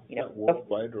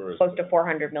Worldwide or close to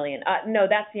 400 million. No,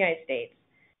 that's the United States.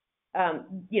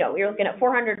 You're looking at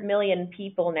 400 million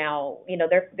people now.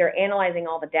 They're analyzing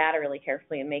all the data really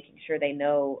carefully and making sure they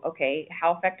know, okay,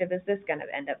 how effective is this going to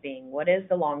end up being? What is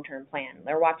the long-term plan?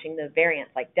 They're watching the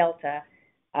variants like Delta,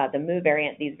 the Mu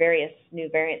variant, these various new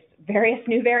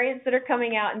variants that are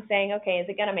coming out and saying, okay, is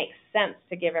it going to make sense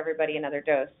to give everybody another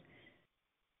dose?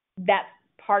 That's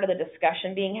part of the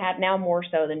discussion being had now, more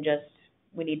so than just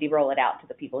we need to roll it out to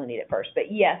the people who need it first.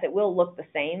 But yes, it will look the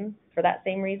same for that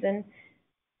same reason.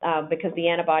 Because the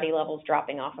antibody levels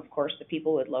dropping off, of course, the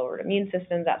people with lowered immune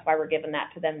systems, that's why we're giving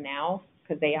that to them now,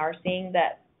 because they are seeing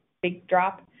that big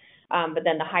drop. But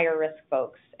then the higher risk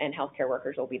folks and healthcare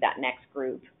workers will be that next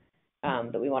group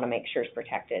that we want to make sure is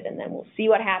protected. And then we'll see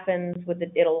what happens with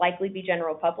it'll likely be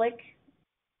general public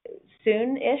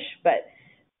soon-ish, but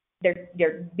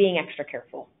they're being extra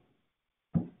careful.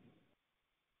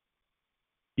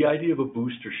 The idea of a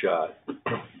booster shot,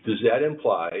 does that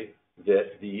imply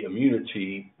that the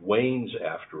immunity wanes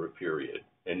after a period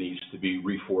and needs to be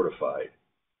refortified?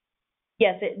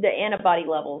 Yes, the antibody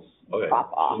levels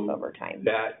drop off over time.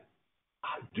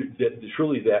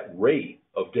 Surely that rate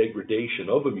of degradation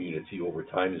of immunity over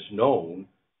time is known,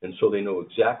 and so they know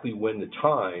exactly when to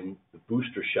time the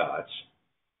booster shots,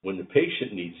 when the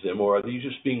patient needs them, or are these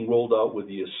just being rolled out with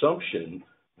the assumption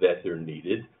that they're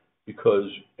needed? Because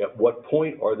at what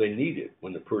point are they needed?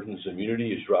 When the person's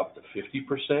immunity is dropped to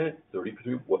 50%,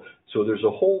 33%? So there's a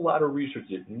whole lot of research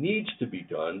that needs to be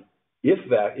done if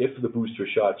the booster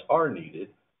shots are needed.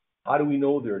 How do we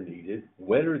know they're needed?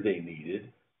 When are they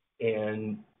needed?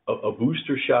 And a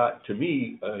booster shot, to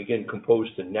me, again,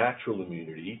 composed to natural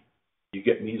immunity, you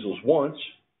get measles once,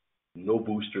 no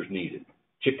boosters needed.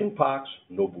 Chicken pox,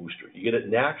 no booster. You get it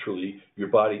naturally, your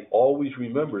body always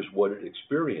remembers what it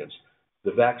experienced.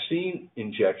 The vaccine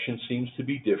injection seems to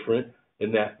be different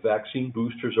in that vaccine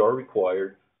boosters are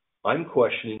required. I'm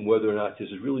questioning whether or not this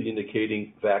is really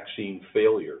indicating vaccine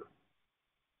failure.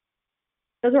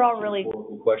 Those are all really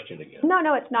question again.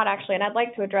 No, it's not actually, and I'd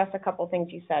like to address a couple things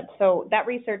you said. So that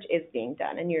research is being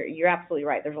done, and you're absolutely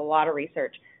right. There's a lot of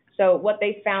research. So what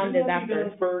they found is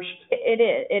after first. It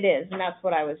is, and that's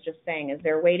what I was just saying. Is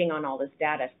they're waiting on all this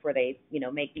data before they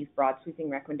make these broad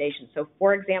sweeping recommendations. So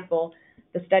for example,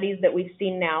 the studies that we've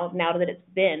seen now that it's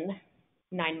been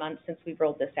 9 months since we've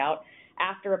rolled this out,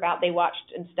 they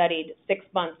watched and studied 6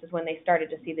 months is when they started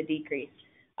to see the decrease.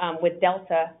 With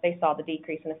Delta, they saw the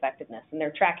decrease in effectiveness, and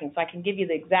they're tracking. So I can give you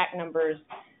the exact numbers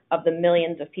of the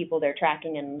millions of people they're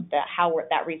tracking and how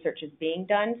that research is being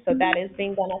done. So that is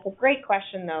being done. That's a great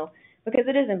question, though, because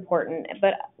it is important.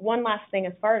 But one last thing,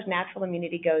 as far as natural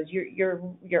immunity goes,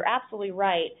 you're absolutely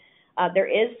right. There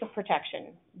is some protection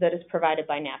that is provided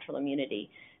by natural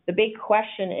immunity. The big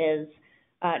question is,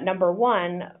 number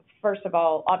one, first of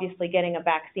all, obviously getting a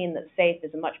vaccine that's safe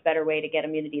is a much better way to get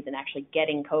immunity than actually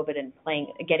getting COVID and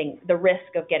getting the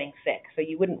risk of getting sick. So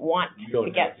you wouldn't want to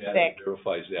get sick. That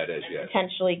verifies that as yet.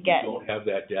 Potentially get. We don't have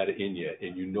that data in yet,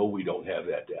 and we don't have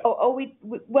that data.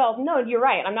 Well, no, you're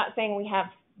right. I'm not saying we have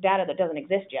data that doesn't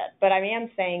exist yet, but I am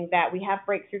saying that we have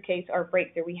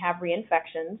we have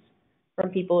reinfections from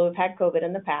people who have had COVID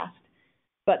in the past.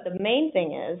 But the main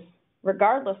thing is,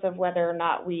 regardless of whether or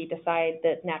not we decide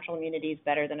that natural immunity is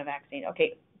better than a vaccine,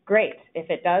 okay, great. If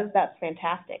it does, that's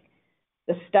fantastic.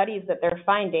 The studies that they're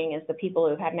finding is the people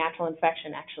who've had natural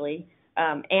infection actually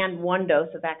and one dose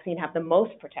of vaccine have the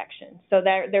most protection. So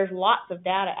there's lots of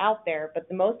data out there, but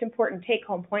the most important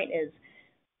take-home point is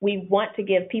we want to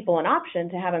give people an option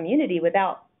to have immunity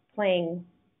without playing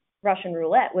Russian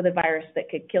roulette with a virus that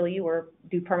could kill you or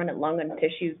do permanent lung and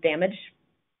tissue damage.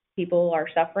 People are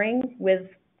suffering with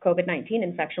COVID-19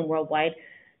 infection worldwide.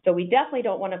 So we definitely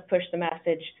don't want to push the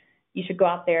message, you should go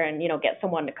out there and, get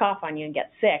someone to cough on you and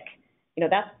get sick.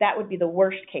 That would be the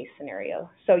worst case scenario.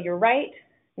 So you're right,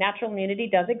 natural immunity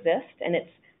does exist, and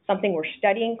it's something we're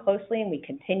studying closely, and we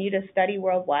continue to study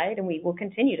worldwide, and we will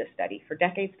continue to study for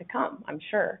decades to come, I'm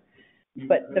sure.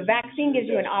 But the vaccine gives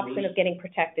you an option of getting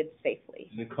protected safely.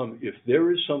 If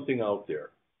there is something out there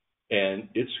and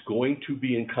it's going to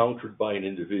be encountered by an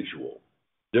individual,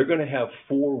 they're going to have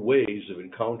 4 ways of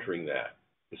encountering that.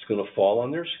 It's going to fall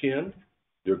on their skin,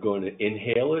 they're going to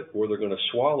inhale it, or they're going to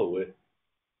swallow it,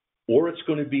 or it's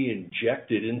going to be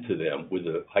injected into them with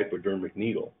a hypodermic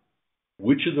needle.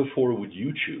 Which of the 4 would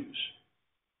you choose?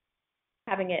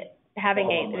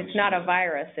 It's not a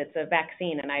virus, it's a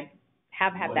vaccine, and I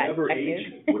have had whatever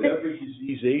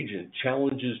disease agent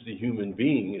challenges the human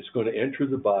being is going to enter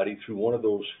the body through one of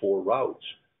those 4 routes.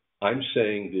 I'm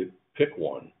saying that pick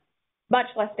one. Much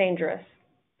less dangerous.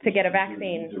 to get a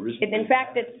vaccine. In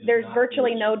fact, there's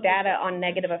virtually no data on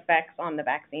negative effects on the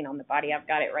vaccine on the body. I've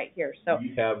got it right here. So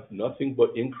we have nothing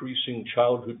but increasing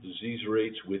childhood disease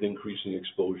rates with increasing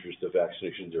exposures to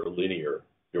vaccinations. They're linear.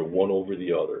 They're one over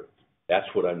the other. That's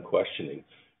what I'm questioning.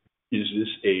 Is this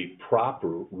a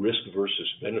proper risk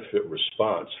versus benefit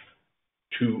response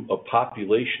to a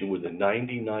population with a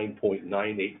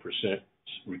 99.98%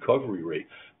 recovery rate?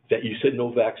 That you said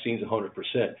no vaccines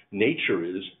 100%. Nature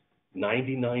is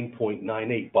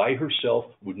 99.98 by herself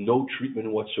with no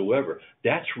treatment whatsoever.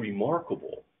 That's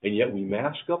remarkable. And yet we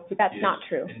mask up the kids. That's not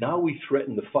true. And now we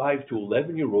threaten the 5 to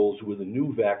 11-year-olds with a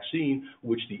new vaccine,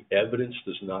 which the evidence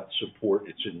does not support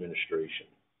its administration.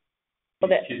 Well,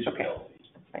 Kids are okay. healthy.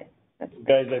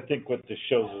 Guys, I think what this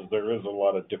shows is there is a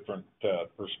lot of different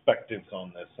perspectives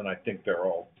on this, and I think they're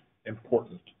all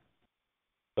important.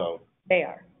 So they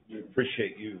are. We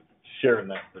appreciate you sharing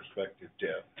that perspective,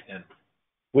 Jeff. And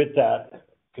with that,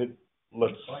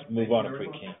 let's move on if we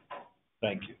can.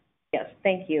 Thank you. Yes,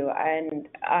 thank you. And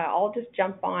I'll just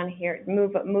jump on here,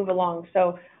 move along.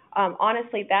 So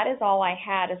honestly, that is all I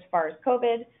had as far as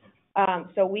COVID.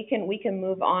 So we can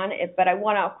move on, but I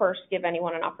want to, of course, give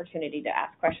anyone an opportunity to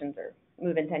ask questions or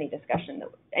move into any discussion,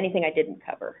 anything I didn't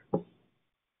cover.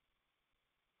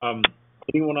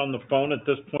 Anyone on the phone at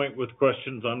this point with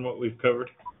questions on what we've covered?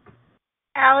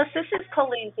 Alice, this is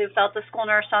Colleen Zufelt, the school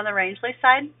nurse on the Rangeley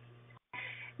side.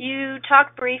 You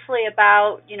talked briefly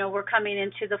about, we're coming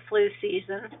into the flu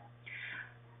season.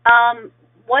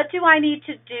 What do I need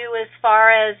to do as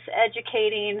far as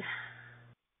educating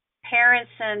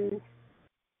parents and,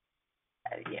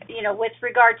 with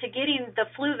regard to getting the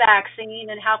flu vaccine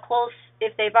and how close,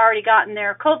 if they've already gotten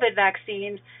their COVID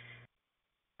vaccine?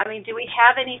 I mean, do we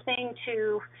have anything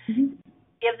to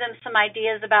give them some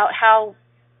ideas about how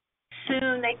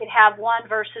soon they could have one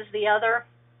versus the other?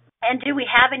 And do we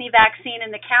have any vaccine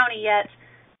in the county yet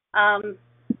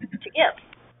to give?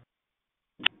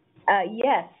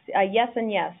 Yes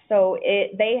and yes. So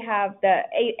they have the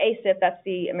ACIP, that's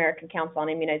the American Council on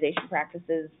Immunization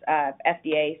Practices,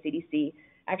 FDA, CDC,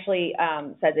 actually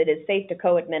says it is safe to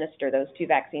co-administer those two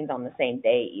vaccines on the same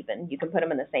day even. You can put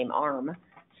them in the same arm.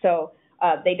 So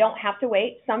they don't have to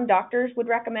wait. Some doctors would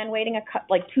recommend waiting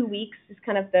like 2 weeks is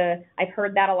kind of I've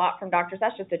heard that a lot from doctors.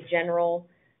 That's just a general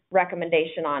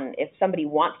recommendation on if somebody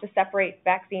wants to separate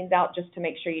vaccines out just to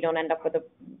make sure you don't end up with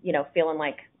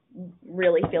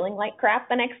really feeling like crap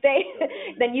the next day,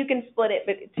 then you can split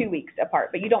it 2 weeks apart,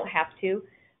 but you don't have to.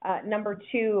 Number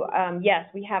two, yes,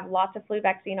 we have lots of flu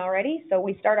vaccine already. So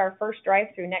we start our first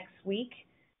drive-through next week.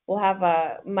 We'll have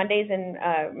Mondays in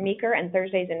Meeker and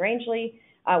Thursdays in Rangeley.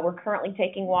 We're currently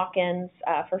taking walk-ins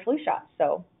for flu shots.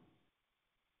 So.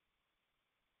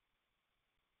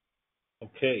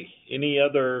 Okay. Any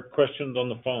other questions on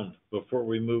the phone before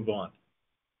we move on?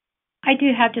 I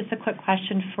do have just a quick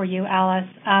question for you, Alice.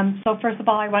 So first of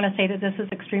all, I want to say that this is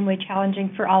extremely challenging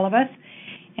for all of us,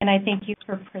 and I thank you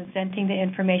for presenting the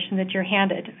information that you're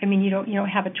handed. I mean, you don't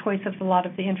have a choice of a lot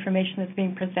of the information that's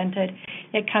being presented.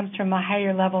 It comes from a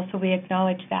higher level, so we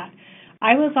acknowledge that.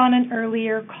 I was on an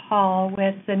earlier call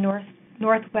with the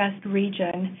Northwest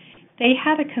region. They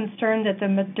had a concern that the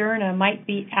Moderna might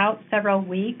be out several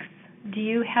weeks. Do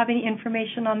you have any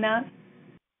information on that?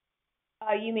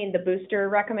 You mean the booster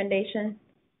recommendation?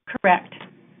 Correct.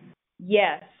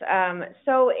 Yes.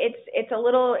 So it's a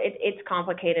little it's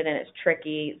complicated and it's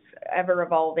tricky. It's ever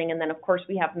evolving, and then of course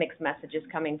we have mixed messages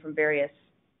coming from various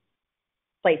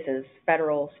places,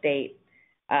 federal, state,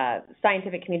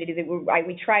 scientific community.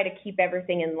 We try to keep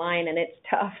everything in line, and it's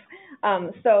tough.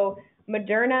 So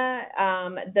Moderna,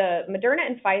 the Moderna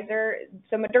and Pfizer.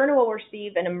 So Moderna will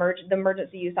receive the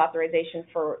emergency use authorization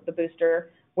for the booster.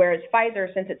 Whereas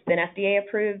Pfizer, since it's been FDA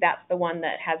approved, that's the one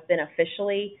that has been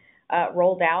officially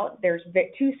rolled out. There's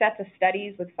 2 sets of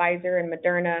studies with Pfizer and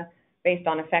Moderna based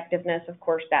on effectiveness. Of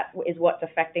course, that is what's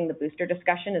affecting the booster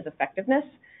discussion is effectiveness.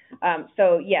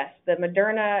 So yes, the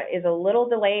Moderna is a little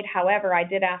delayed. However, I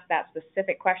did ask that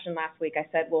specific question last week. I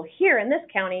said, well, here in this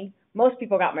county, most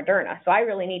people got Moderna, so I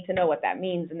really need to know what that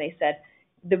means. And they said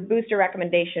the booster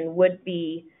recommendation would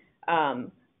be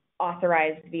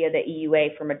authorized via the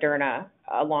EUA for Moderna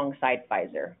alongside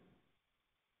Pfizer,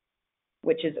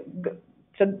 which is good.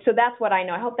 So that's what I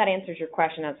know. I hope that answers your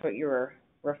question. That's what you were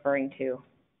referring to.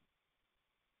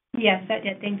 Yes, that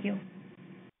did. Thank you.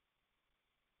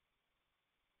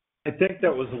 I think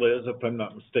that was Liz, if I'm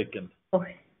not mistaken. Oh,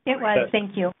 it was.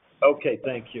 Thank you. Okay,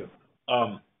 thank you.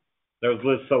 That was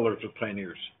Liz Sellers with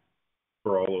Pioneers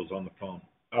for all those on the phone.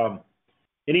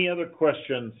 Any other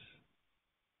questions?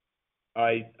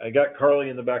 I got Carly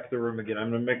in the back of the room again. I'm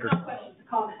going to make her. Not a question, it's a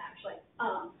comment, actually.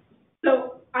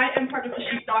 So I am part of the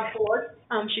sheepdog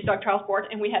She's Doug Trials Board,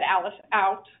 and we had Alice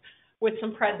out with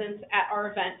some presents at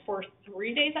our event for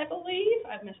 3 days, I believe.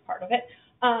 I've missed part of it.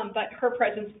 But her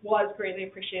presence was greatly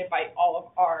appreciated by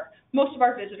most of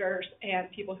our visitors and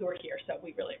people who are here. So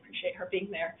we really appreciate her being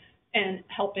there and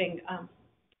helping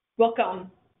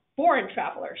welcome foreign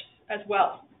travelers as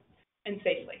well and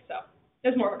safely. So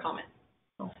there's more of a comment.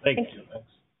 Thank you.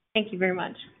 Thank you very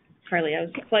much, Carly. It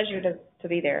was a pleasure to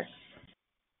be there.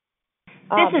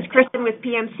 This is Kristen with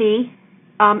PMC.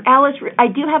 Alice, I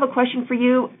do have a question for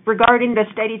you regarding the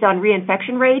studies on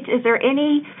reinfection rates. Is there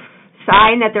any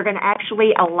sign that they're going to actually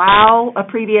allow a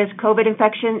previous COVID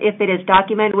infection if it is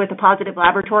documented with a positive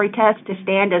laboratory test to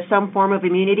stand as some form of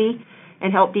immunity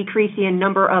and help decrease the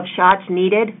number of shots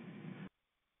needed?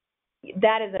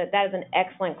 That is an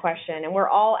excellent question, and we're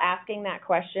all asking that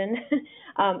question.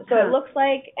 It looks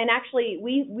like, and actually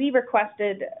we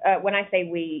requested, when I say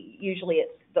we, usually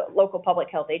it's the local public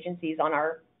health agencies on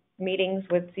our meetings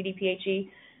with CDPHE,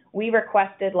 we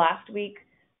requested last week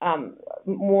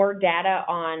more data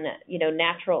on,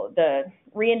 the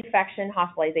reinfection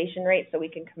hospitalization rates so we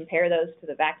can compare those to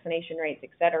the vaccination rates, et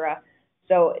cetera.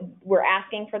 So we're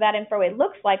asking for that info. It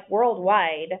looks like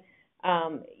worldwide,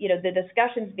 the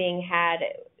discussions being had,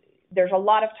 there's a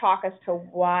lot of talk as to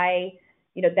why,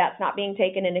 that's not being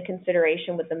taken into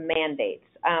consideration with the mandates.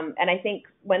 And I think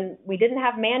when we didn't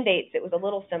have mandates, it was a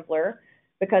little simpler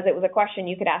because it was a question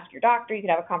you could ask your doctor, you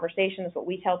could have a conversation. That's what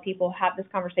we tell people, have this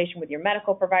conversation with your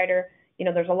medical provider.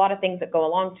 There's a lot of things that go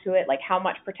along to it, like how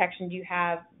much protection do you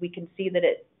have? We can see that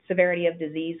severity of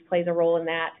disease plays a role in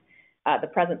that. The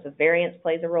presence of variants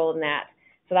plays a role in that.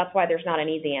 So that's why there's not an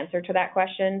easy answer to that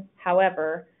question.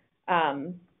 However,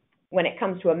 when it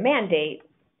comes to a mandate,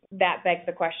 that begs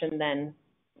the question then,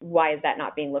 why is that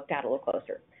not being looked at a little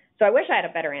closer? So I wish I had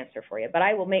a better answer for you, but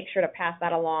I will make sure to pass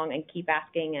that along and keep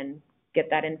asking and get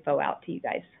that info out to you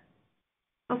guys.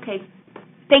 Okay.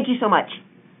 Thank you so much.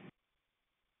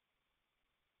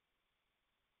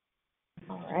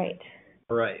 All right.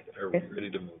 All right. Are we ready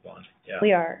to move on? Yeah.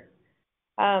 We are.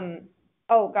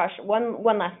 Oh gosh, one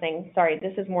last thing. Sorry,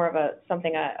 this is more of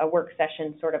a work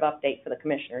session sort of update for the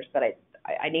commissioners, but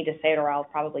I need to say it or I'll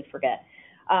probably forget.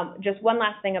 Just one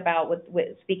last thing about with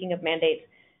speaking of mandates,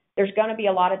 there's going to be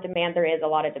a lot of demand. There is a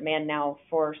lot of demand now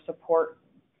for support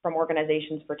from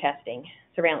organizations for testing,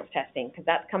 surveillance testing, because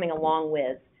that's coming along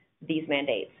with these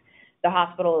mandates. The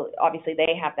hospital, obviously,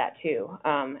 they have that too.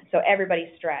 So everybody's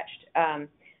stretched.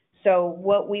 So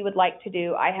what we would like to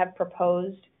do, I have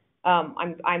proposed,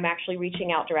 I'm actually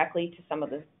reaching out directly to some of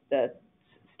the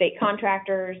state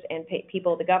contractors and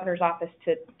people at the governor's office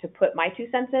to put my 2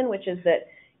 cents in, which is that,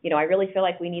 I really feel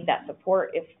like we need that support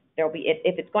if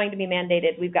it's going to be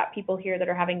mandated. We've got people here that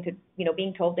are having to,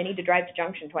 being told they need to drive to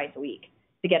Junction twice a week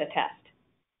to get a test,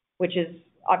 which is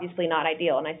obviously not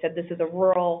ideal. And I said, this is a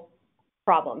rural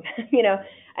problem,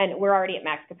 and we're already at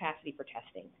max capacity for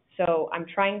testing. So I'm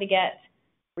trying to get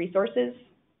resources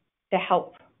to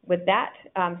help with that.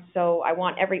 So I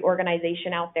want every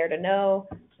organization out there to know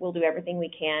we'll do everything we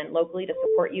can locally to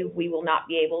support you. We will not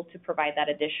be able to provide that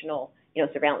additional,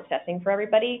 surveillance testing for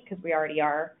everybody because we already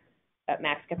are at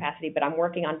max capacity, but I'm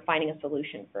working on finding a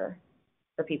solution for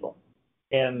people.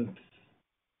 And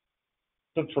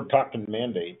since we're talking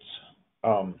mandates,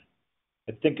 I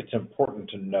think it's important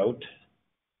to note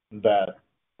that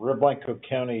Rio Blanco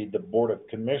County, the Board of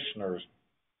Commissioners'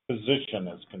 position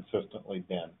has consistently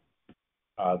been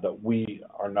that we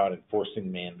are not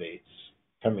enforcing mandates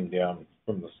coming down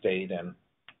from the state.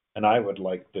 And I would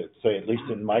like to say, at least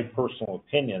in my personal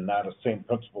opinion, that the same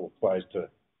principle applies to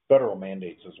federal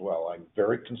mandates as well. I'm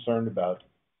very concerned about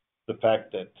the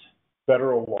fact that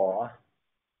federal law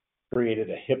created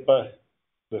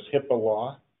this HIPAA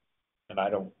law, and I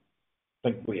don't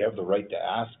think we have the right to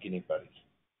ask anybody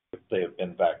if they have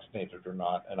been vaccinated or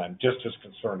not. And I'm just as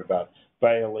concerned about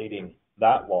violating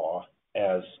that law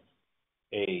as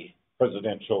a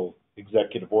presidential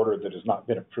executive order that has not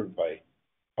been approved by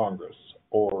Congress,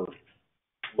 or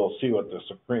we'll see what the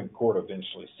Supreme Court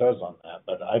eventually says on that.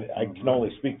 But I can only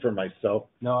speak for myself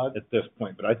at this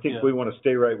point. But I think we want to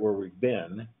stay right where we've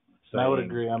been. I would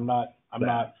agree. I'm not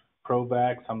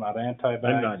pro-vax. I'm not anti-vax.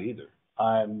 I'm not either.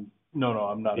 I'm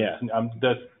not.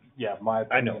 Yeah. My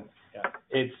opinion. I know.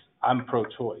 Yeah. I'm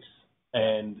pro-choice,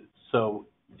 and so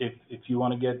if you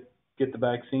want to get the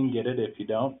vaccine, get it. If you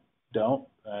don't.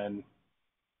 And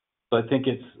so I think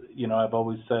it's, I've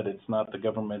always said it's not the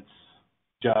government's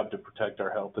job to protect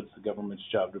our health. It's the government's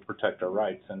job to protect our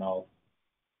rights, and I'll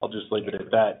just leave it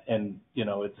at that. And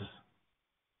it's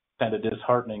kind of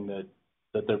disheartening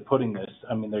that they're putting this.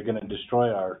 I mean, they're going to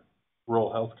destroy our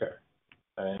rural health care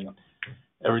and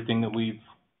everything that we've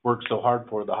worked so hard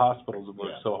for, the hospitals have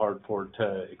worked Yeah. so hard for,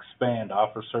 to expand,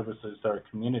 offer services to our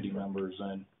community members,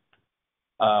 and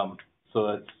so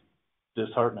that's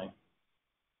disheartening.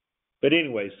 But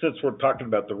anyway, since we're talking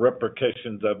about the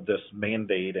repercussions of this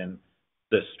mandate and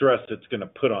the stress it's going to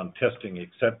put on testing, et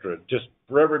cetera, just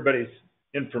for everybody's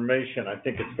information, I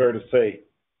think it's fair to say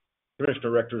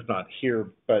Commissioner Rector's not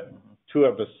here, but two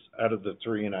of us out of the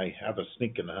three, and I have a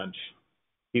sneaking hunch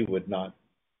he would not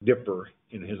differ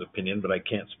in his opinion, but I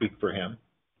can't speak for him.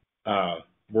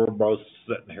 We're both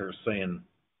sitting here saying,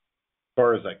 as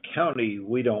far as a county,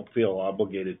 we don't feel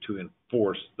obligated to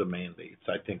enforce the mandates.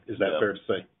 I think, is that fair to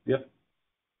say? Yep.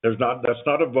 That's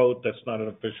not a vote, that's not an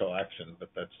official action, but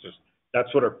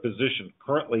that's what our position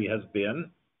currently has been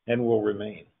and will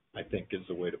remain, I think is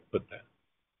the way to put that.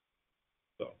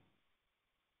 So,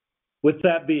 with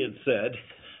that being said,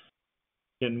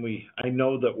 I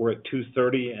know that we're at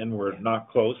 2:30 and we're not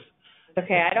close.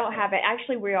 Okay, I don't have it.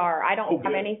 Actually, we are. I don't Okay.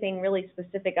 have anything really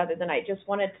specific other than I just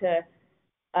wanted to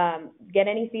get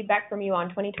any feedback from you on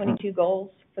 2022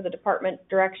 goals for the department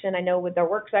direction. I know with our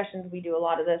work sessions, we do a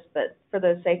lot of this, but for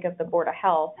the sake of the Board of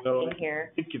Health being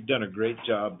here. I think you've done a great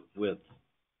job with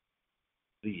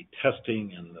the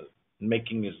testing and the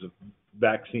making the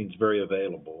vaccines very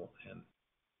available.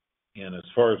 And as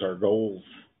far as our goals,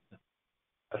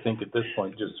 I think at this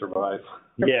point, just survive.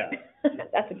 yeah,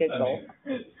 That's a good goal.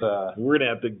 It's, we're gonna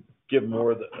have to give a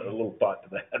little thought to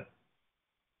that.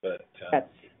 But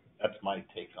that's my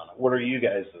take on it. What are you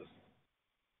guys'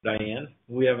 Diane?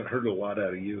 We haven't heard a lot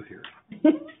out of you here.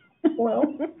 Well,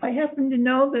 I happen to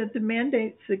know that the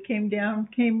mandates that came down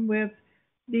came with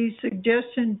the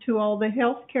suggestion to all the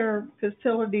healthcare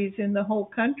facilities in the whole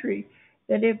country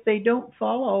that if they don't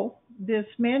follow this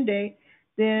mandate,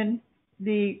 then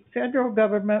the federal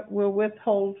government will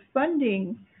withhold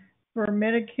funding for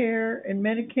Medicare and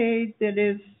Medicaid that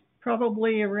is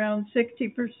probably around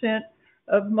 60%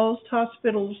 of most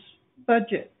hospitals'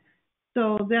 budget.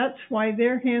 So that's why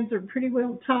their hands are pretty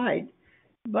well tied.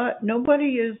 But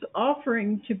nobody is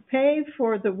offering to pay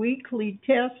for the weekly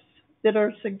tests that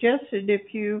are suggested.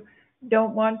 If you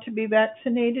don't want to be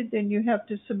vaccinated, then you have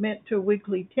to submit to a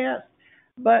weekly test.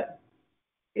 But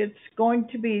it's going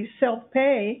to be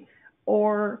self-pay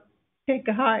or take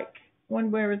a hike,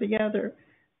 one way or the other.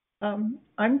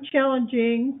 I'm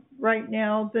challenging right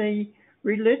now the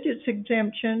religious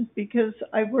exemption because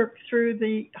I work through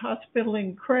the hospital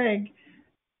in Craig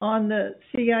on the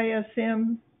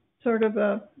CISM, sort of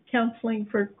a counseling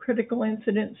for critical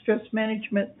incident stress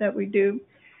management that we do.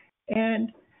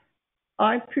 And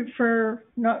I prefer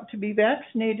not to be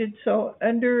vaccinated, so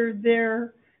under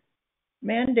their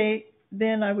mandate,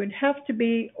 then I would have to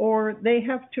be, or they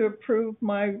have to approve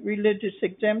my religious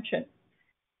exemption.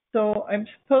 So I'm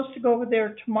supposed to go over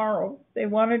there tomorrow. They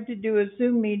wanted to do a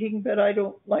Zoom meeting, but I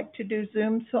don't like to do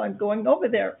Zoom, so I'm going over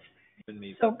there.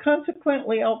 So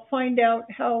consequently, I'll find out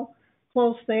how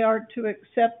close they are to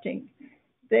accepting.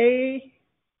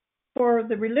 For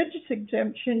the religious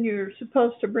exemption, you're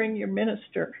supposed to bring your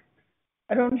minister.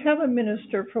 I don't have a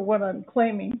minister for what I'm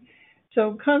claiming.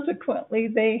 So consequently,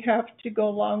 they have to go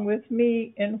along with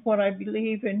me in what I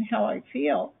believe and how I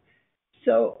feel.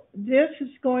 So this is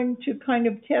going to kind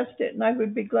of test it, and I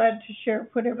would be glad to share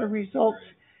whatever results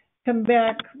come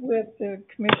back with the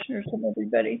commissioners and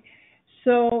everybody.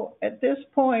 So at this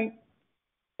point,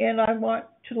 and I want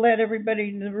to let everybody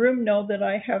in the room know that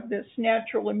I have this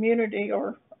natural immunity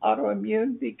or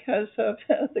autoimmune because of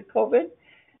the COVID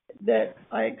that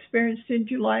I experienced in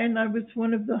July, and I was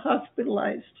one of the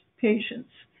hospitalized patients.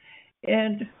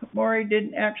 And Maury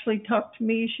didn't actually talk to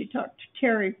me, she talked to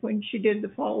Terry when she did the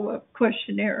follow-up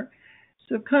questionnaire.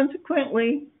 So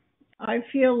consequently, I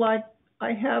feel like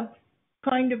I have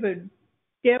kind of a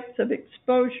depth of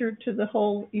exposure to the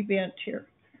whole event here.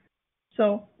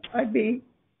 So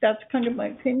that's kind of my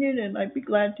opinion, and I'd be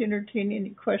glad to entertain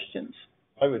any questions.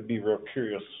 I would be real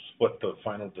curious what the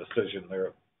final decision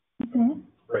there,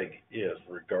 Craig, is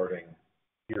regarding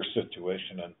your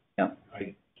situation, and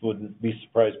I wouldn't be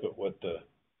surprised but what the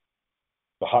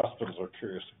hospitals are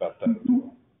curious about that as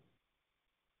well.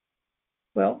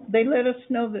 Well, they let us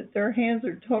know that their hands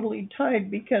are totally tied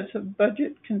because of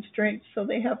budget constraints, so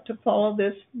they have to follow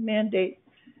this mandate.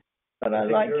 But I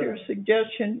like your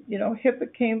suggestion.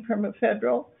 HIPAA came from a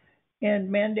federal,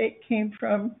 and mandate came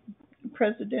from a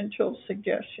presidential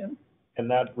suggestion.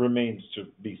 And that remains to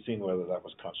be seen whether that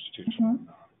was constitutional or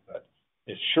not. But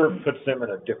it sure puts them in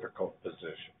a difficult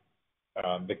position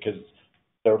because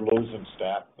they're losing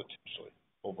staff potentially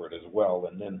over it as well.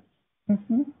 And then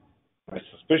my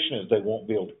suspicion is they won't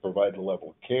be able to provide the level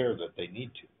of care that they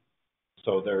need to.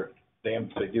 So they're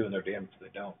damned if they do and they're damned if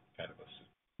they don't kind of a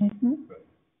system.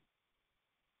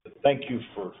 thank you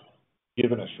for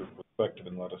giving us your perspective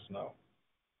and let us know.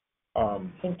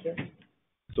 Thank you.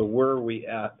 So where are we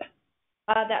at?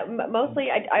 Mostly,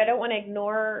 I don't want to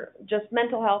ignore just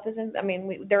mental health.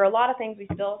 There are a lot of things we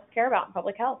still care about in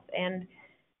public health. And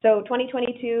so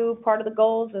 2022, part of the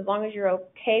goals, as long as you're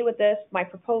okay with this, my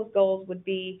proposed goals would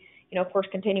be, of course,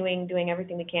 continuing doing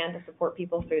everything we can to support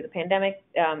people through the pandemic,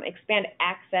 expand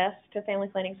access to family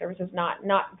planning services, not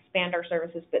expand our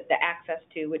services, but the access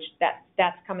to, which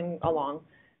that's coming along,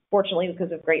 fortunately,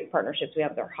 because of great partnerships we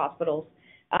have with our hospitals.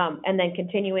 And then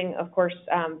continuing, of course,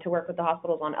 to work with the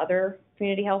hospitals on other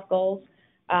community health goals.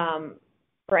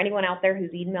 For anyone out there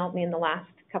who's emailed me in the last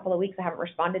couple of weeks, I haven't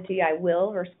responded to you, I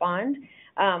will respond.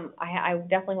 I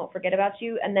definitely won't forget about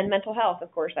you. And then mental health, of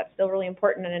course, that's still really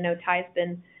important. And I know Ty's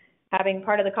been having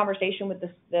part of the conversation with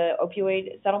the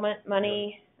opioid settlement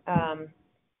money. And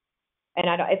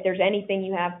if there's anything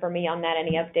you have for me on that,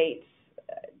 any updates,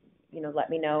 let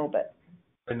me know. But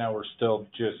right now we're still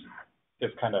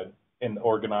it's kind of in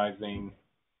organizing,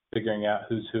 figuring out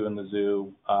who's who in the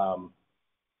zoo.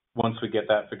 Once we get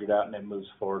that figured out and it moves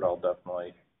forward, I'll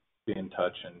definitely be in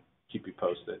touch and keep you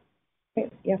posted.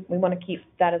 Yeah, we want to keep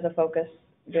that as a focus,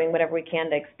 doing whatever we can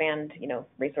to expand,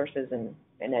 resources and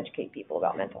educate people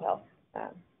about mental health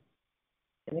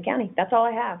in the county. That's all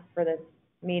I have for the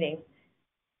meeting.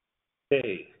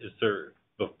 Hey,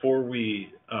 before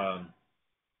we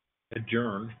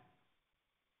adjourn,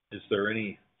 is there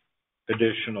any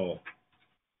additional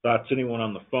thoughts anyone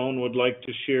on the phone would like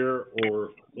to share or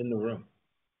in the room?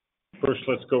 First,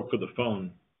 let's go for the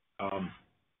phone.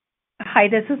 Hi,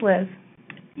 this is Liz.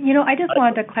 I just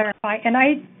wanted to clarify, and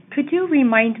could you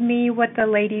remind me what the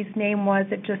lady's name was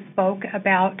that just spoke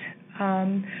about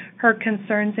her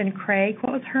concerns in Craig?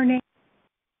 What was her name?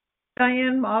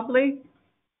 Diane Mobley.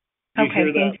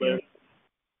 Okay, thank you.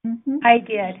 Mm-hmm. I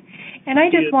did, and I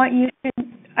just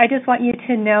want you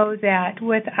to know that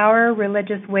with our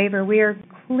religious waiver, we are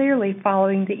clearly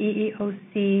following the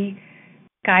EEOC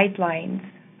guidelines.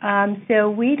 So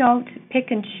we don't pick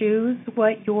and choose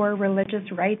what your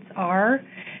religious rights are.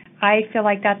 I feel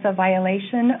like that's a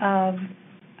violation of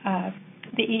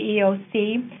the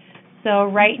EEOC. So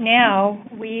right now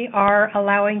we are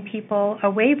allowing people a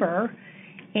waiver,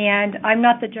 and I'm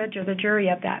not the judge or the jury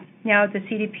of that. Now if the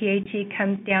CDPHE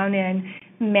comes down and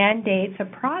mandates a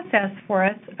process for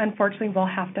us, unfortunately we'll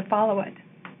have to follow it.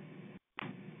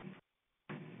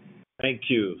 Thank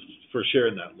you for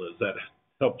sharing that, Liz. That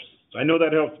helps. I know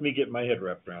that helps me get my head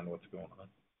wrapped around what's going on.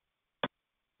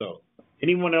 So,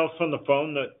 anyone else on the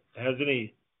phone that has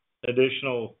any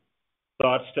additional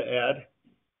thoughts to add?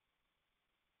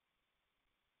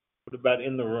 What about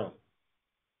in the room?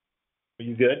 Are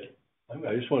you good?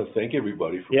 I just want to thank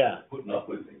everybody for putting up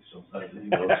with me sometimes.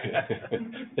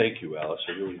 Thank you, Alice.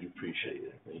 I really do appreciate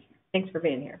it. Thank you. Thanks for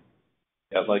being here.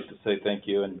 I'd like to say thank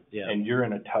you, and you're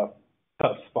in a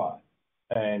tough spot,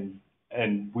 and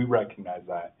we recognize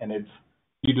that. And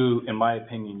you do, in my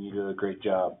opinion, you do a great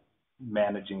job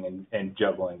managing and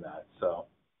juggling that. So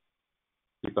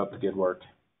keep up the good work.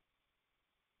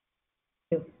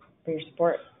 Thank you for your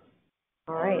support.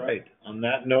 All right. On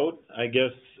that note, I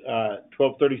guess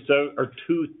 12:37 or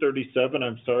 2:37.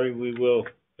 I'm sorry. We will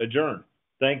adjourn.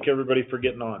 Thank everybody for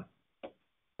getting on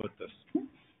with this.